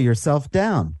 throw yourself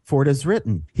down, for it is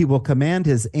written, He will command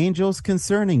His angels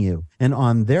concerning you, and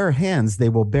on their hands they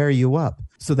will bear you up,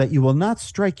 so that you will not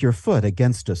strike your foot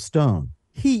against a stone."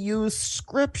 He used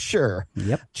Scripture.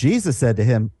 Yep. Jesus said to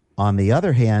him, "On the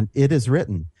other hand, it is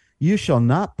written, You shall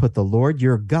not put the Lord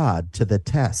your God to the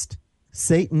test."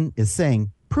 Satan is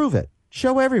saying, prove it.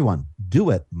 Show everyone. Do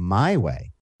it my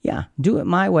way. Yeah, do it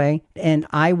my way, and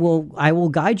I will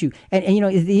guide you. And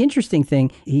the interesting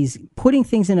thing, he's putting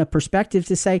things in a perspective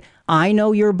to say, I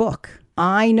know your book.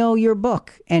 I know your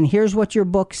book, and here's what your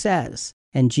book says.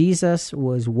 And Jesus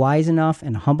was wise enough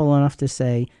and humble enough to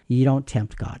say, you don't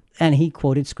tempt God. And he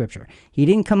quoted Scripture. He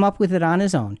didn't come up with it on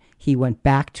his own. He went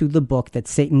back to the book that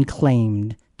Satan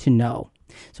claimed to know.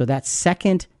 So that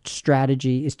second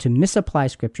strategy is to misapply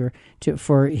Scripture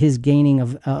for his gaining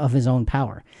of his own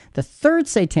power. The third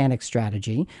satanic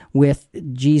strategy with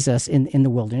Jesus in the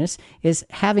wilderness is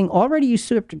having already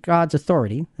usurped God's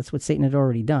authority. That's what Satan had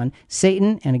already done.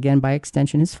 Satan, and again by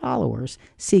extension his followers,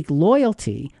 seek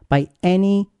loyalty by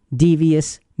any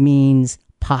devious means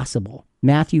possible.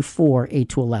 Matthew 4,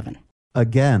 8-11.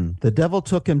 Again, the devil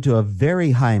took him to a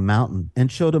very high mountain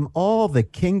and showed him all the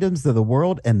kingdoms of the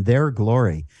world and their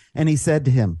glory. And he said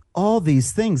to him, "All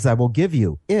these things I will give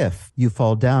you if you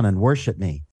fall down and worship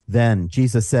me." Then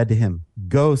Jesus said to him,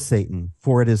 "Go, Satan,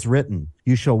 for it is written,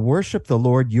 You shall worship the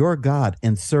Lord your God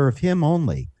and serve him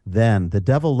only." Then the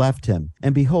devil left him,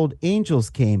 and behold, angels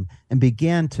came and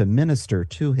began to minister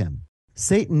to him.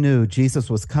 Satan knew Jesus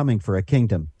was coming for a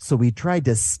kingdom, so he tried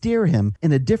to steer him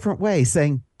in a different way,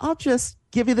 saying, "I'll just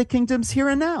give you the kingdoms here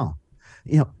and now."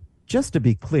 Just to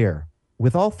be clear,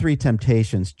 with all three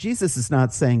temptations, Jesus is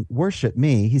not saying, worship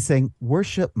me. He's saying,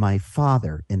 worship my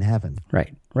Father in heaven.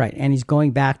 Right. And he's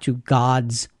going back to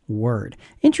God's word.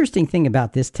 Interesting thing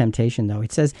about this temptation, though,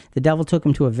 it says the devil took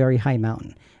him to a very high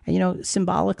mountain. And,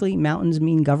 symbolically, mountains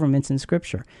mean governments in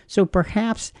Scripture. So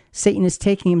perhaps Satan is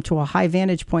taking him to a high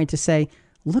vantage point to say,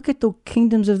 look at the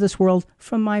kingdoms of this world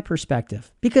from my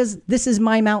perspective, because this is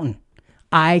my mountain.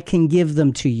 I can give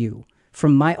them to you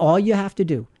all you have to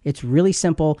do. It's really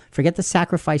simple. Forget the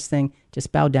sacrifice thing.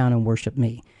 Just bow down and worship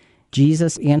me.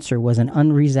 Jesus' answer was an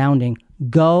unresounding,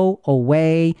 go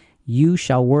away. You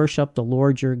shall worship the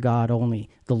Lord your God only.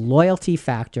 The loyalty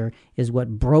factor is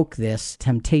what broke this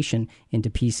temptation into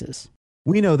pieces.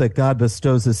 We know that God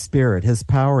bestows His Spirit, His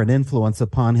power and influence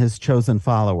upon His chosen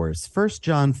followers. 1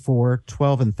 John 4,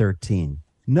 12 and 13.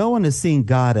 No one has seen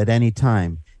God at any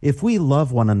time. If we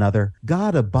love one another,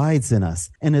 God abides in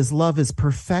us, and His love is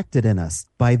perfected in us.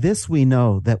 By this we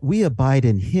know that we abide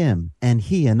in Him and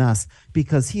He in us,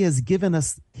 because He has given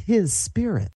us His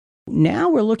Spirit. Now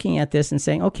we're looking at this and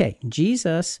saying, okay,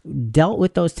 Jesus dealt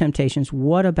with those temptations.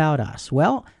 What about us?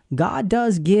 Well, God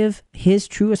does give His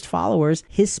truest followers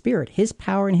His Spirit, His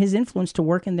power, and His influence to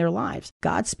work in their lives.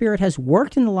 God's Spirit has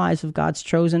worked in the lives of God's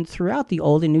chosen throughout the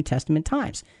Old and New Testament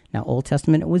times. Now, Old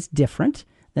Testament, it was different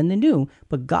than the New,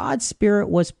 but God's Spirit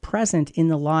was present in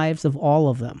the lives of all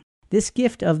of them. This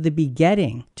gift of the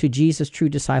begetting to Jesus' true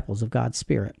disciples of God's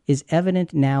Spirit is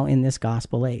evident now in this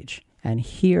gospel age. And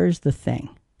here's the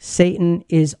thing. Satan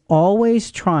is always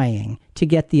trying to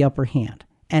get the upper hand.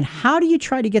 And how do you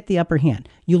try to get the upper hand?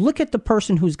 You look at the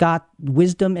person who's got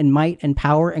wisdom and might and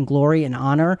power and glory and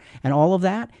honor and all of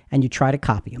that, and you try to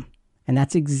copy him. And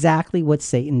that's exactly what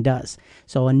Satan does.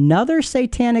 So another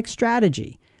satanic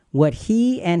strategy, what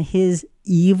he and his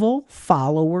evil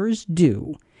followers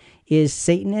do, is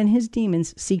Satan and his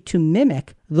demons seek to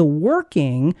mimic the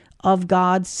working of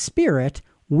God's Spirit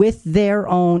with their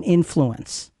own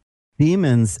influence.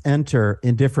 Demons enter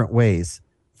in different ways.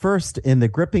 First, in the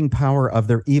gripping power of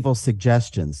their evil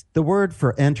suggestions. The word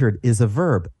for entered is a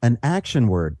verb, an action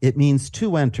word. It means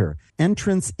to enter,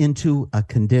 entrance into a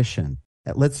condition.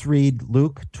 Let's read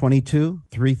Luke 22,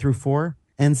 3-4.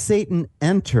 And Satan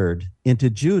entered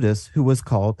into Judas, who was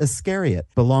called Iscariot,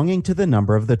 belonging to the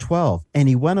number of the 12. And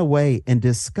he went away and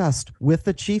discussed with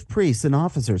the chief priests and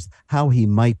officers how he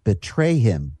might betray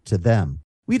him to them.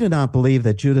 We do not believe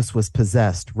that Judas was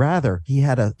possessed. Rather, he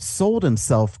had sold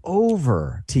himself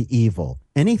over to evil.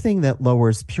 Anything that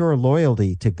lowers pure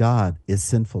loyalty to God is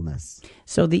sinfulness.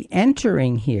 So the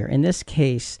entering here, in this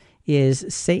case, is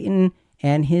Satan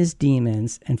and his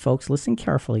demons, and folks, listen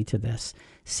carefully to this,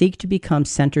 seek to become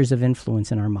centers of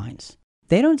influence in our minds.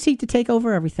 They don't seek to take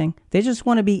over everything. They just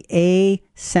want to be a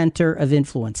center of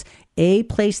influence, a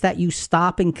place that you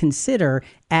stop and consider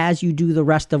as you do the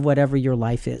rest of whatever your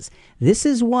life is. This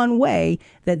is one way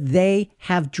that they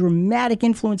have dramatic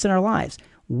influence in our lives.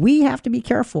 We have to be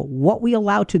careful what we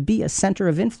allow to be a center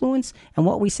of influence and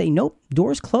what we say, nope,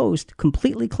 doors closed,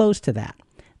 completely closed to that.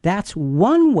 That's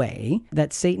one way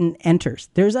that Satan enters.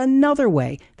 There's another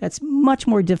way that's much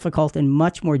more difficult and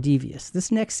much more devious.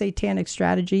 This next satanic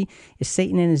strategy is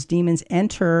Satan and his demons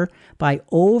enter by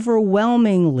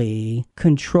overwhelmingly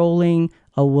controlling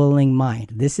a willing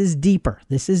mind. This is deeper.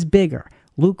 This is bigger.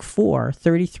 Luke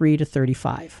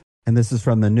 4:33-35. And this is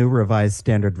from the New Revised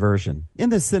Standard Version. In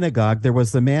the synagogue, there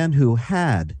was a man who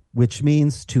had, which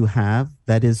means to have,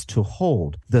 that is to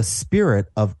hold, the spirit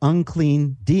of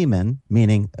unclean demon,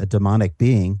 meaning a demonic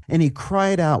being, and he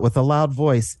cried out with a loud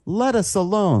voice, "Let us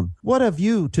alone. What have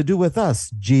you to do with us,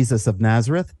 Jesus of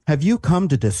Nazareth? Have you come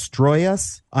to destroy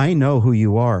us? I know who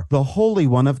you are, the Holy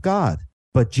One of God."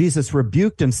 But Jesus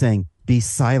rebuked him, saying, "Be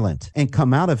silent and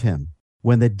come out of him."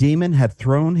 When the demon had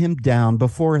thrown him down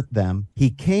before them,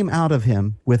 he came out of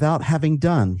him without having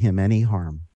done him any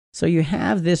harm. So you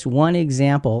have this one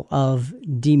example of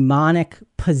demonic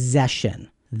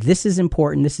possession. This is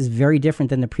important. This is very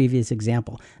different than the previous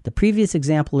example. The previous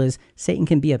example is Satan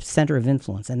can be a center of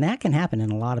influence, and that can happen in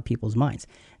a lot of people's minds.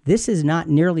 This is not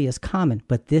nearly as common,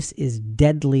 but this is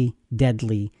deadly,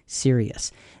 deadly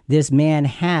serious. This man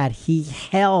he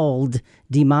held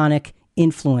demonic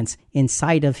influence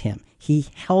inside of him. He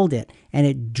held it, and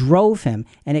it drove him,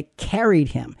 and it carried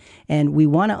him. And we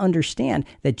want to understand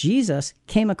that Jesus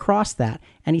came across that,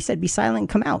 and he said, "Be silent and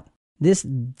come out." This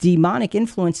demonic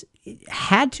influence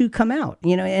had to come out.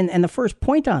 And the first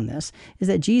point on this is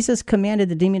that Jesus commanded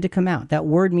the demon to come out. That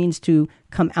word means to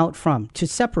come out from, to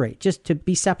separate, just to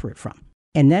be separate from.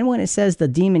 And then when it says the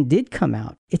demon did come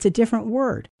out, it's a different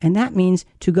word, and that means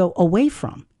to go away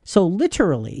from. So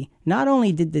literally, not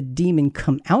only did the demon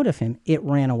come out of him, it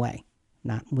ran away.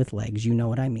 Not with legs, you know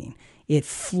what I mean. It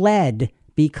fled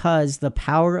because the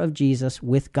power of Jesus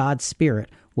with God's Spirit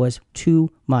was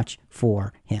too much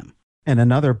for him. And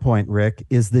another point, Rick,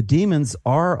 is the demons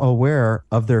are aware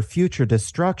of their future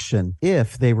destruction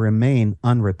if they remain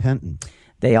unrepentant.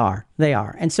 They are.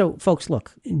 And so, folks,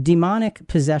 look, demonic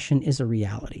possession is a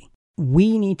reality.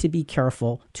 We need to be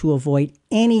careful to avoid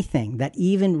anything that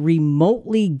even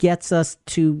remotely gets us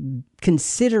to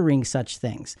considering such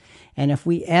things. And if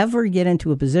we ever get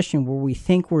into a position where we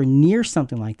think we're near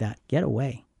something like that, get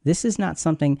away. This is not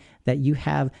something that you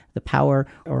have the power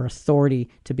or authority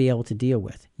to be able to deal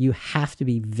with. You have to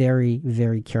be very,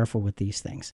 very careful with these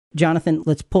things. Jonathan,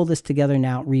 let's pull this together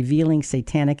now, revealing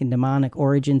satanic and demonic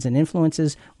origins and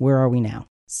influences. Where are we now?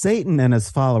 Satan and his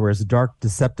followers' dark,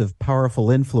 deceptive,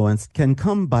 powerful influence can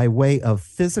come by way of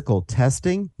physical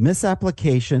testing,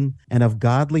 misapplication, and of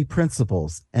godly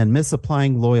principles and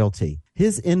misapplying loyalty.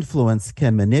 His influence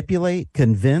can manipulate,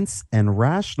 convince, and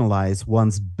rationalize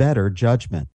one's better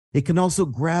judgment. It can also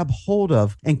grab hold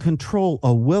of and control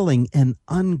a willing and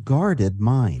unguarded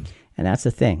mind. And that's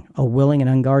the thing. A willing and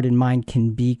unguarded mind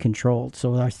can be controlled.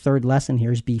 So our third lesson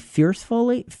here is be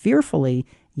fearfully,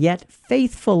 yet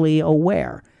faithfully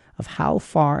aware of how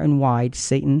far and wide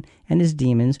Satan and his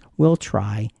demons will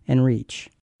try and reach.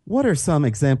 What are some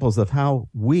examples of how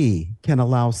we can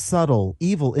allow subtle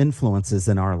evil influences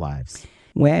in our lives?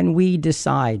 When we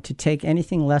decide to take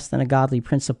anything less than a godly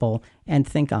principle and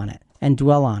think on it and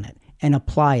dwell on it and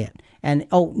apply it, and,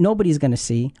 oh, nobody's going to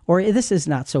see, or this is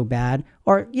not so bad,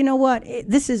 or, you know what,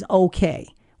 this is okay.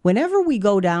 Whenever we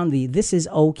go down the this is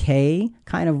okay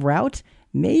kind of route,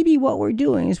 maybe what we're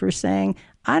doing is we're saying,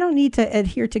 I don't need to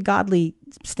adhere to godly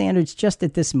standards just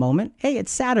at this moment. Hey,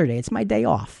 it's Saturday. It's my day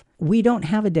off. We don't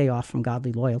have a day off from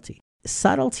godly loyalty.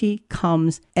 Subtlety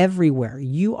comes everywhere.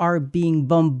 You are being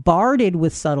bombarded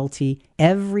with subtlety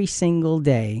every single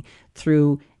day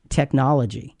through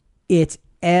technology. It's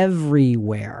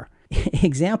everywhere.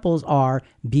 Examples are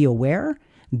be aware,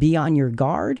 be on your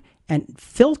guard, and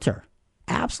filter.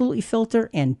 Absolutely filter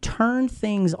and turn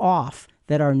things off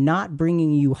that are not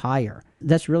bringing you higher.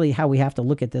 That's really how we have to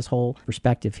look at this whole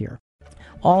perspective here.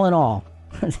 All in all,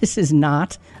 this is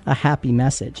not a happy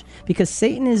message because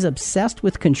Satan is obsessed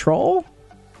with control.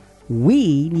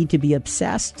 We need to be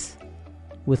obsessed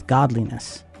with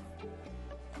godliness.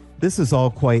 This is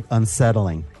all quite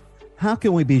unsettling. How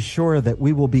can we be sure that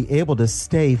we will be able to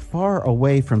stay far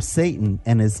away from Satan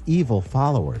and his evil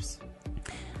followers?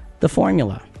 The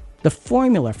formula. The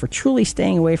formula for truly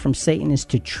staying away from Satan is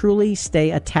to truly stay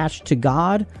attached to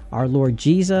God, our Lord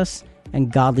Jesus,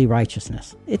 and godly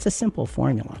righteousness. It's a simple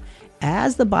formula.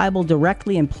 As the Bible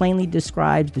directly and plainly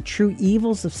describes the true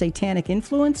evils of satanic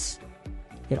influence,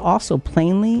 it also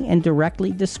plainly and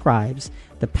directly describes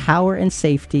the power and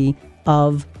safety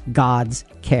of God's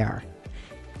care.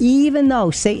 Even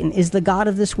though Satan is the god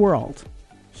of this world,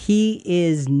 he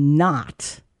is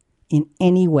not in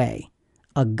any way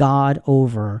a god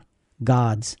over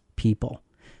God's people.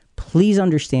 Please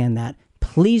understand that.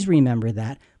 Please remember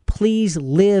that. Please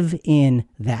live in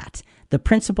that. The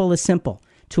principle is simple.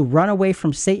 To run away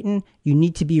from Satan, you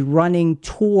need to be running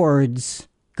towards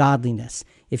godliness.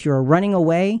 If you're running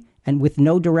away and with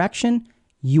no direction,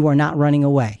 you are not running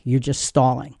away. You're just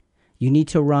stalling. You need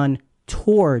to run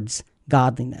towards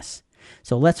godliness.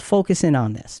 So let's focus in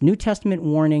on this. New Testament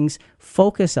warnings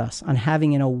focus us on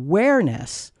having an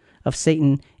awareness of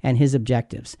Satan and his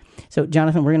objectives. So,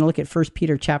 Jonathan, we're going to look at 1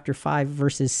 Peter chapter 5,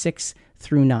 verses 6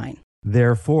 through 9.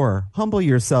 Therefore, humble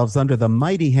yourselves under the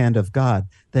mighty hand of God,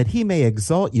 that he may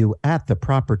exalt you at the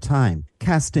proper time,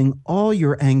 casting all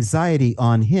your anxiety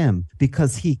on him,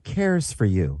 because he cares for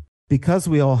you. Because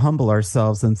we all humble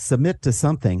ourselves and submit to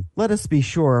something, let us be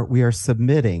sure we are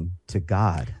submitting to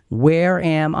God. Where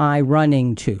am I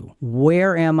running to?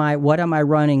 What am I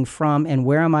running from, and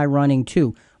where am I running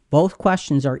to? Both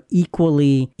questions are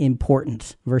equally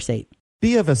important. Verse 8.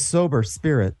 Be of a sober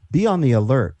spirit. Be on the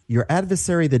alert. Your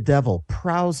adversary, the devil,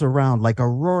 prowls around like a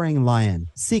roaring lion,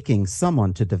 seeking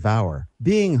someone to devour.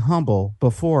 Being humble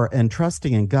before and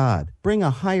trusting in God, bring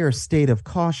a higher state of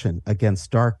caution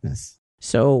against darkness.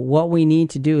 So what we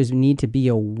need to do is we need to be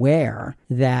aware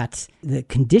that the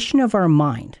condition of our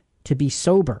mind, to be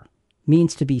sober,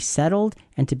 means to be settled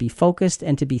and to be focused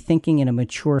and to be thinking in a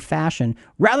mature fashion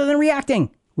rather than reacting.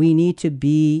 We need to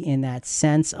be in that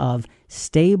sense of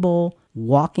stable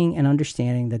walking and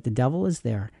understanding that the devil is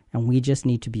there, and we just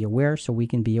need to be aware so we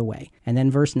can be away. And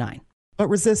then verse 9. But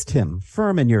resist him,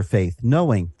 firm in your faith,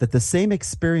 knowing that the same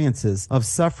experiences of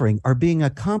suffering are being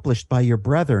accomplished by your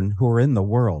brethren who are in the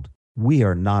world. We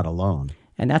are not alone.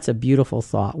 And that's a beautiful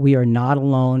thought. We are not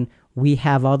alone. We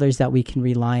have others that we can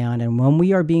rely on. And when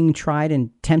we are being tried and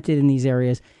tempted in these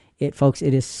areas, folks,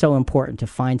 it is so important to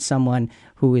find someone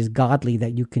who is godly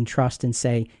that you can trust and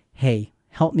say, hey,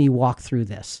 help me walk through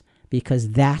this, because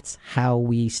that's how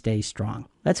we stay strong.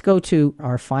 Let's go to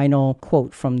our final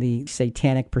quote from the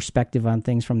Satanic perspective on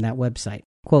things from that website.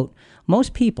 Quote,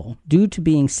 most people, due to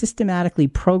being systematically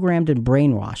programmed and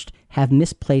brainwashed, have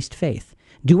misplaced faith.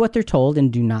 Do what they're told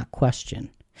and do not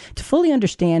question. To fully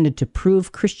understand and to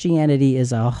prove Christianity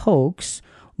is a hoax,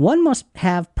 one must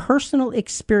have personal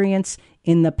experience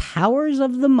in the powers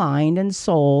of the mind and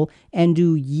soul and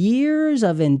do years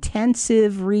of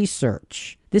intensive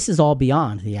research. This is all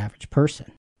beyond the average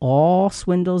person. All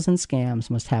swindles and scams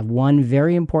must have one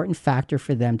very important factor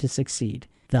for them to succeed: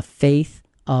 the faith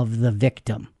of the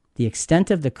victim. The extent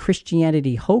of the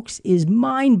Christianity hoax is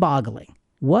mind-boggling.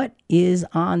 What is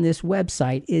on this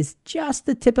website is just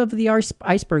the tip of the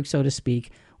iceberg, so to speak.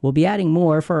 We'll be adding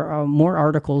more for more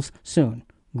articles soon.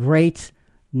 Great.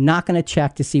 Not going to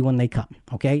check to see when they come.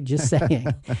 Okay, just saying.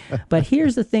 But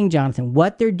here's the thing, Jonathan.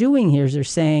 What they're doing here is they're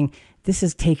saying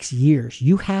this takes years.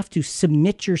 You have to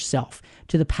submit yourself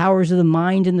to the powers of the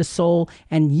mind and the soul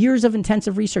and years of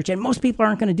intensive research. And most people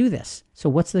aren't going to do this. So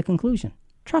what's the conclusion?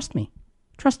 Trust me.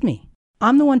 Trust me.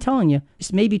 I'm the one telling you,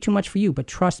 this may be too much for you, but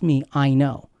trust me, I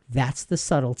know. That's the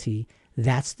subtlety.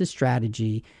 That's the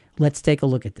strategy. Let's take a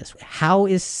look at this. How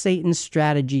is Satan's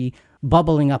strategy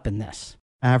bubbling up in this?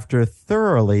 After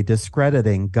thoroughly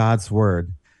discrediting God's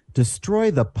word,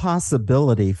 destroy the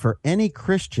possibility for any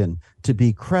Christian to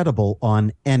be credible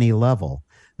on any level.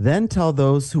 Then tell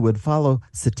those who would follow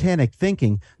satanic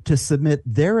thinking to submit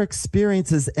their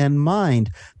experiences and mind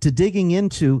to digging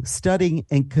into, studying,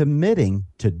 and committing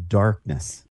to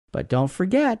darkness. But don't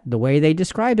forget, the way they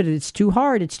describe it, it's too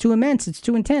hard, it's too immense, it's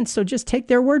too intense, so just take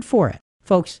their word for it.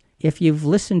 Folks, if you've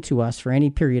listened to us for any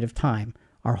period of time,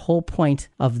 our whole point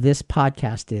of this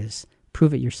podcast is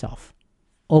prove it yourself.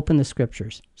 Open the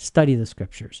scriptures, study the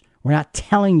scriptures. We're not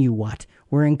telling you what,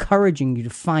 we're encouraging you to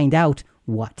find out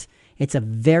what. It's a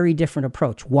very different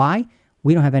approach. Why?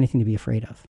 We don't have anything to be afraid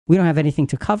of. We don't have anything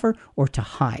to cover or to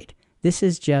hide. This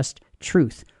is just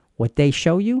truth. What they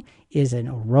show you is an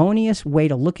erroneous way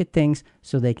to look at things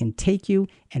so they can take you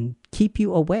and keep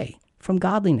you away from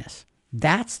godliness.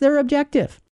 That's their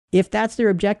objective. If that's their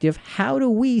objective, how do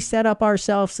we set up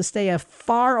ourselves to stay as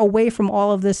far away from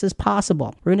all of this as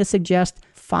possible? We're going to suggest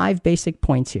 5 basic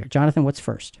points here. Jonathan, what's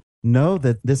first? Know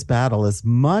that this battle is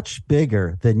much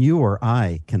bigger than you or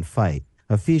I can fight.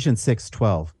 Ephesians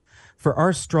 6:12. For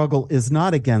our struggle is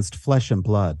not against flesh and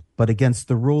blood, but against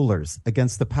the rulers,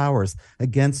 against the powers,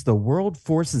 against the world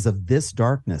forces of this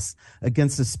darkness,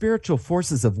 against the spiritual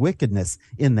forces of wickedness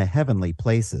in the heavenly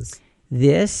places.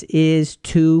 This is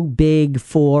too big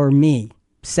for me.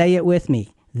 Say it with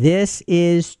me. This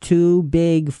is too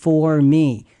big for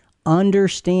me.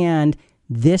 Understand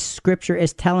this scripture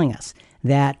is telling us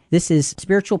that this is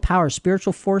spiritual power,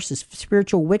 spiritual forces,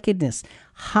 spiritual wickedness,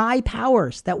 high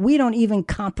powers that we don't even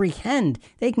comprehend.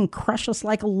 They can crush us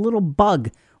like a little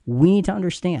bug. We need to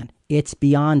understand it's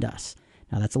beyond us.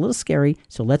 Now that's a little scary,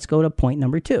 so let's go to point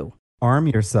number 2. Arm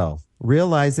yourself,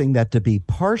 realizing that to be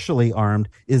partially armed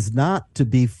is not to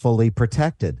be fully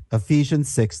protected. Ephesians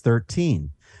 6:13.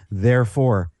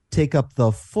 Therefore, take up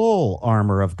the full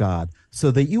armor of God, so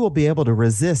that you will be able to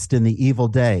resist in the evil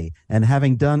day, and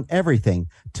having done everything,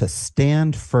 to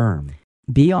stand firm.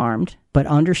 Be armed, but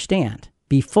understand.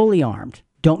 Be fully armed.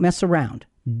 Don't mess around.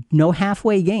 No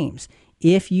halfway games.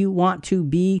 If you want to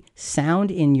be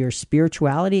sound in your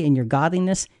spirituality and your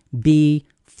godliness, be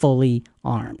fully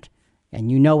armed.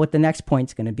 And you know what the next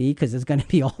point's going to be, because it's going to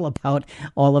be all about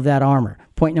all of that armor.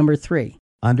 Point number 3.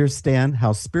 Understand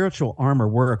how spiritual armor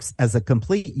works as a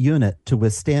complete unit to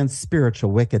withstand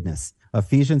spiritual wickedness.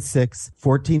 Ephesians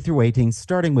 6:14-18,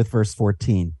 starting with verse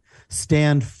 14.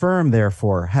 Stand firm,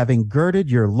 therefore, having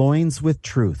girded your loins with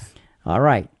truth. All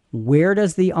right. Where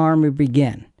does the armor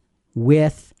begin?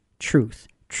 With truth.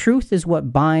 Truth is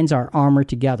what binds our armor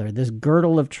together. This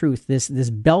girdle of truth, this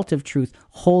belt of truth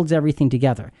holds everything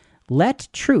together. Let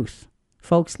truth,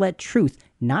 folks, let truth,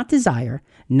 not desire,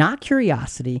 not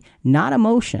curiosity, not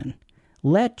emotion,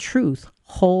 let truth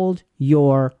hold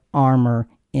your armor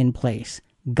in place.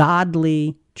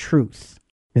 Godly truth.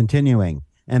 Continuing,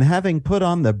 and having put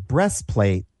on the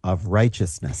breastplate of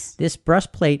righteousness. This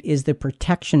breastplate is the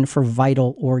protection for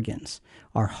vital organs.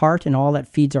 Our heart and all that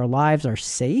feeds our lives are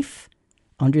safe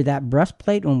under that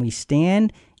breastplate when we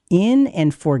stand in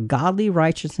and for godly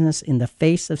righteousness in the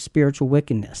face of spiritual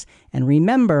wickedness. And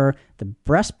remember, the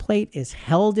breastplate is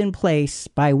held in place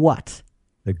by what?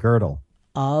 The girdle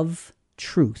of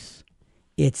truth.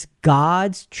 It's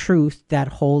God's truth that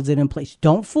holds it in place.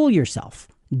 Don't fool yourself.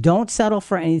 Don't settle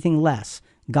for anything less.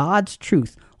 God's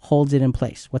truth holds it in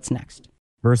place. What's next?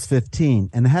 Verse 15,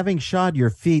 and having shod your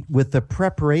feet with the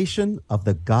preparation of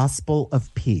the gospel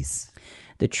of peace.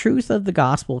 The truth of the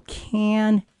gospel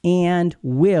can and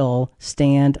will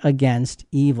stand against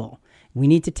evil. We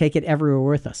need to take it everywhere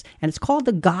with us. And it's called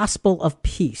the gospel of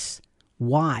peace.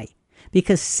 Why?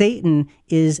 Because Satan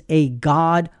is a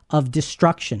god of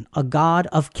destruction, a god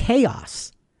of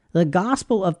chaos. The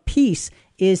gospel of peace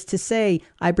is to say,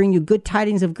 I bring you good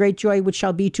tidings of great joy, which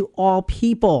shall be to all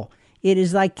people. It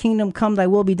is thy kingdom come, thy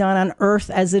will be done on earth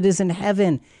as it is in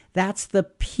heaven. That's the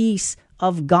peace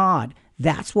of God.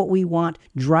 That's what we want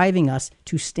driving us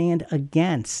to stand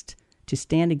against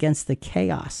the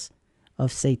chaos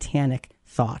of satanic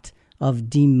thought, of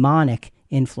demonic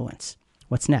influence.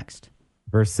 What's next?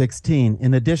 Verse 16,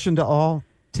 in addition to all,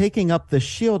 taking up the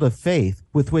shield of faith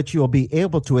with which you will be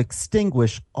able to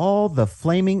extinguish all the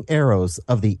flaming arrows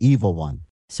of the evil one.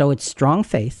 So it's strong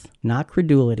faith, not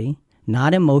credulity,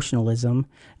 not emotionalism,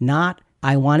 not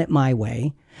I want it my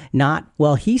way, not,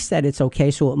 well, he said it's okay,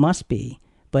 so it must be.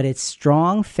 But it's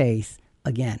strong faith,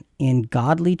 again, in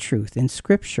godly truth, in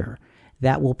Scripture,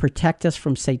 that will protect us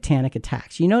from satanic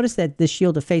attacks. You notice that this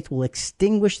shield of faith will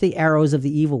extinguish the arrows of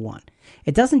the evil one.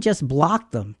 It doesn't just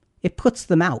block them, it puts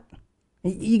them out.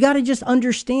 You got to just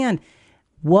understand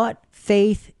what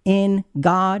faith in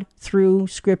God through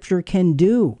Scripture can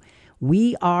do.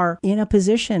 We are in a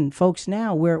position, folks,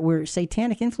 now where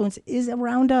satanic influence is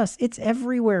around us. It's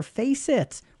everywhere. Face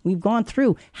it. We've gone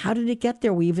through. How did it get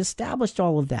there? We've established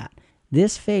all of that.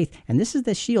 This faith, and this is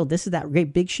the shield. This is that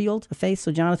great big shield of faith.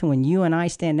 So, Jonathan, when you and I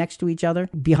stand next to each other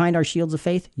behind our shields of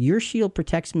faith, your shield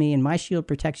protects me and my shield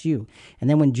protects you. And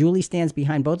then when Julie stands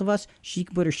behind both of us, she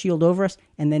can put her shield over us,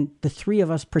 and then the three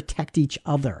of us protect each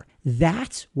other.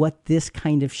 That's what this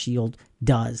kind of shield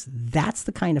does. That's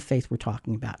the kind of faith we're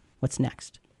talking about. What's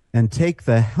next? And take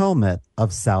the helmet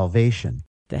of salvation.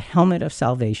 The helmet of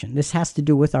salvation. This has to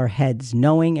do with our heads.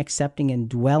 Knowing, accepting, and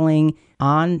dwelling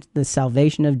on the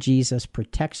salvation of Jesus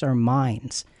protects our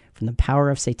minds from the power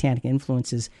of satanic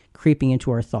influences creeping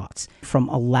into our thoughts, from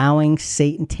allowing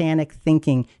satanic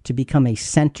thinking to become a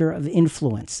center of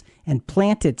influence and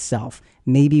plant itself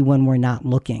maybe when we're not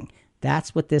looking.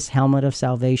 That's what this helmet of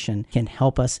salvation can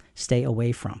help us stay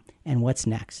away from. And what's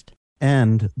next?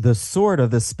 And the sword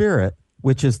of the Spirit,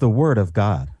 which is the word of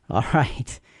God. All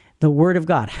right. The word of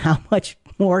God. How much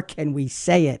more can we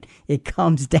say it? It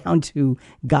comes down to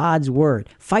God's word.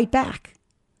 Fight back,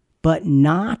 but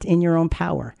not in your own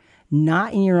power,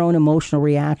 not in your own emotional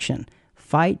reaction.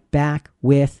 Fight back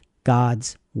with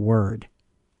God's word.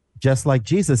 Just like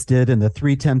Jesus did in the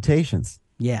 3 temptations.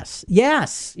 Yes,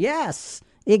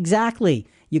 exactly.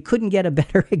 You couldn't get a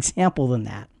better example than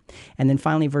that. And then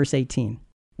finally, verse 18.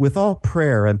 With all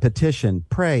prayer and petition,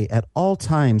 pray at all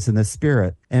times in the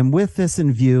Spirit, and with this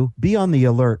in view, be on the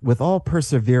alert with all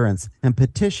perseverance and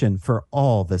petition for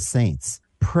all the saints.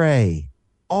 Pray,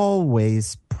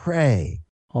 always pray.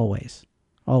 Always,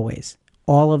 always.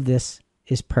 All of this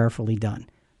is prayerfully done.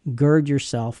 Gird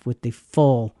yourself with the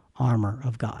full armor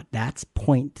of God. That's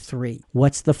point 3.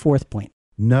 What's the 4th point?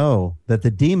 Know that the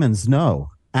demons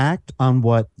know. Act on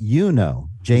what you know.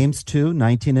 James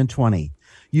 2:19 and 20.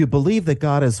 You believe that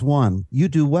God is one. You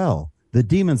do well. The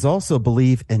demons also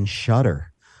believe and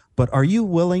shudder. But are you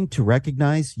willing to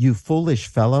recognize, you foolish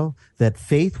fellow, that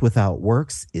faith without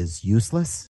works is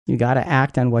useless? You got to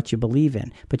act on what you believe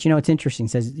in. But it's interesting. It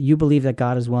says, you believe that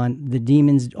God is one. The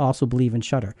demons also believe and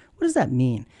shudder. What does that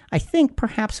mean? I think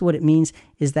perhaps what it means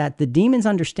is that the demons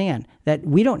understand that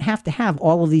we don't have to have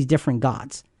all of these different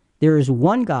gods. There is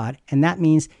one God, and that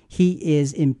means he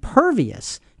is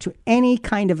impervious to any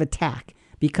kind of attack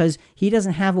because he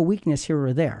doesn't have a weakness here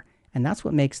or there. And that's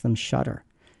what makes them shudder.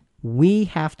 We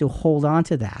have to hold on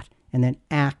to that and then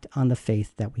act on the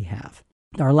faith that we have.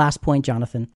 Our last point,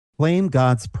 Jonathan. Claim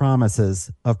God's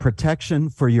promises of protection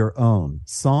for your own.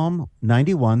 Psalm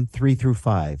 91,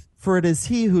 3-5. For it is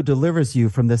he who delivers you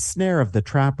from the snare of the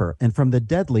trapper and from the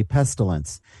deadly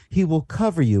pestilence. He will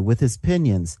cover you with his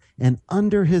pinions, and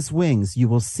under his wings you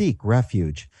will seek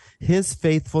refuge. His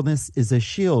faithfulness is a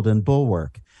shield and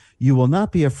bulwark. You will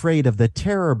not be afraid of the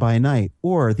terror by night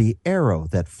or the arrow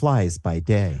that flies by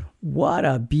day. What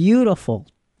a beautiful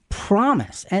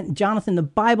promise. And Jonathan, the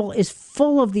Bible is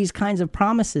full of these kinds of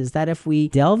promises that if we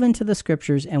delve into the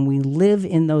scriptures and we live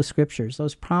in those scriptures,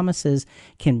 those promises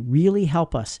can really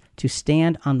help us to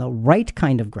stand on the right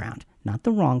kind of ground, not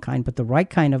the wrong kind, but the right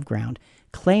kind of ground,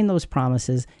 claim those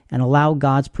promises and allow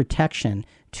God's protection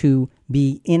to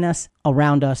be in us,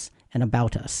 around us, and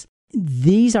about us.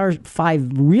 These are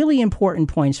 5 really important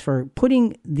points for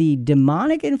putting the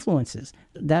demonic influences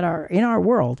that are in our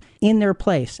world in their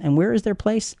place. And where is their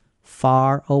place?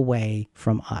 Far away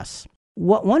from us.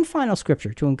 One final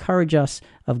scripture to encourage us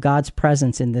of God's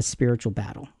presence in this spiritual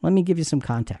battle. Let me give you some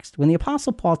context. When the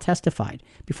Apostle Paul testified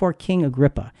before King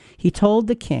Agrippa, he told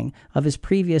the king of his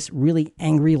previous really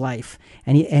angry life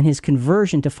and his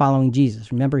conversion to following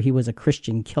Jesus. Remember, he was a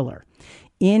Christian killer.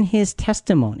 In his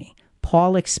testimony,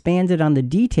 Paul expanded on the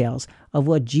details of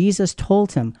what Jesus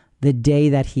told him the day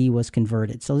that he was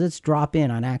converted. So let's drop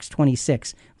in on Acts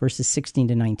 26, verses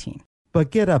 16-19. But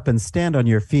get up and stand on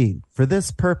your feet. For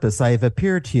this purpose I have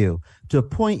appeared to you, to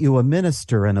appoint you a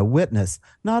minister and a witness,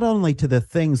 not only to the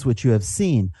things which you have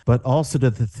seen, but also to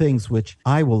the things which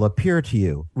I will appear to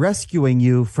you, rescuing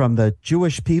you from the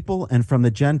Jewish people and from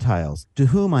the Gentiles, to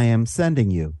whom I am sending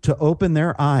you, to open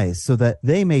their eyes so that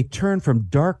they may turn from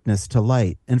darkness to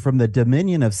light and from the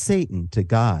dominion of Satan to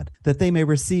God, that they may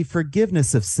receive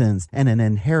forgiveness of sins and an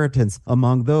inheritance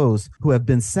among those who have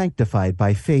been sanctified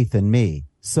by faith in me.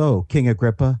 So, King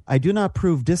Agrippa, I do not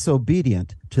prove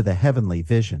disobedient to the heavenly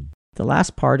vision. The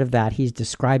last part of that, he's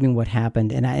describing what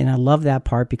happened. And I love that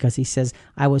part because he says,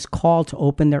 I was called to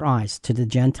open their eyes to the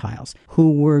Gentiles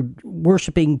who were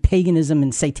worshiping paganism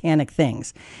and satanic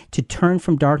things, to turn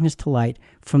from darkness to light,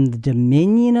 from the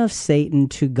dominion of Satan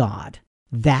to God.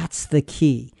 That's the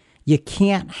key. You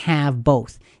can't have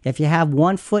both. If you have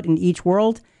one foot in each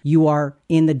world, you are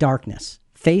in the darkness.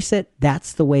 Face it,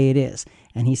 that's the way it is.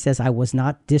 And he says, I was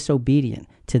not disobedient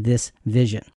to this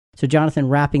vision. So Jonathan,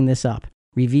 wrapping this up,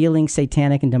 revealing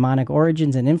satanic and demonic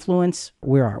origins and influence,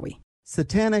 where are we?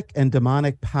 Satanic and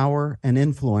demonic power and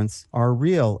influence are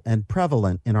real and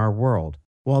prevalent in our world.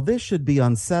 While this should be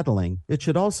unsettling, it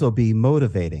should also be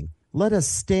motivating. Let us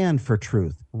stand for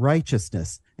truth,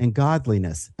 righteousness, and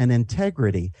godliness and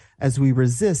integrity as we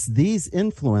resist these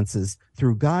influences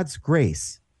through God's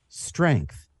grace,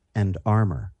 strength, and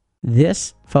armor.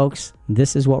 This, folks,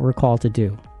 this is what we're called to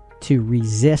do, to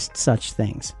resist such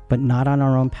things, but not on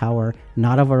our own power,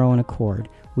 not of our own accord.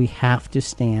 We have to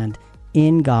stand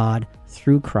in God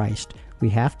through Christ. We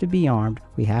have to be armed.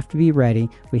 We have to be ready.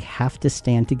 We have to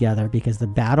stand together because the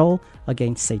battle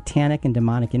against satanic and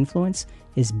demonic influence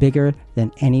is bigger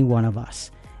than any one of us.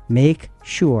 Make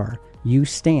sure you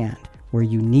stand where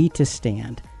you need to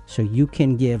stand so you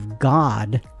can give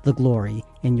God the glory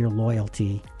in your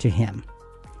loyalty to Him.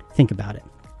 Think about it.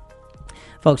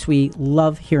 Folks, we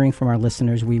love hearing from our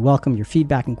listeners. We welcome your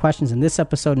feedback and questions in this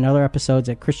episode and other episodes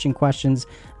at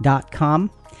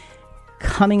ChristianQuestions.com.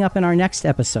 Coming up in our next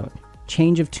episode,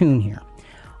 change of tune here.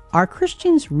 Are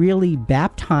Christians really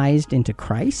baptized into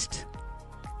Christ?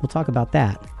 We'll talk about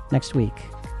that next week.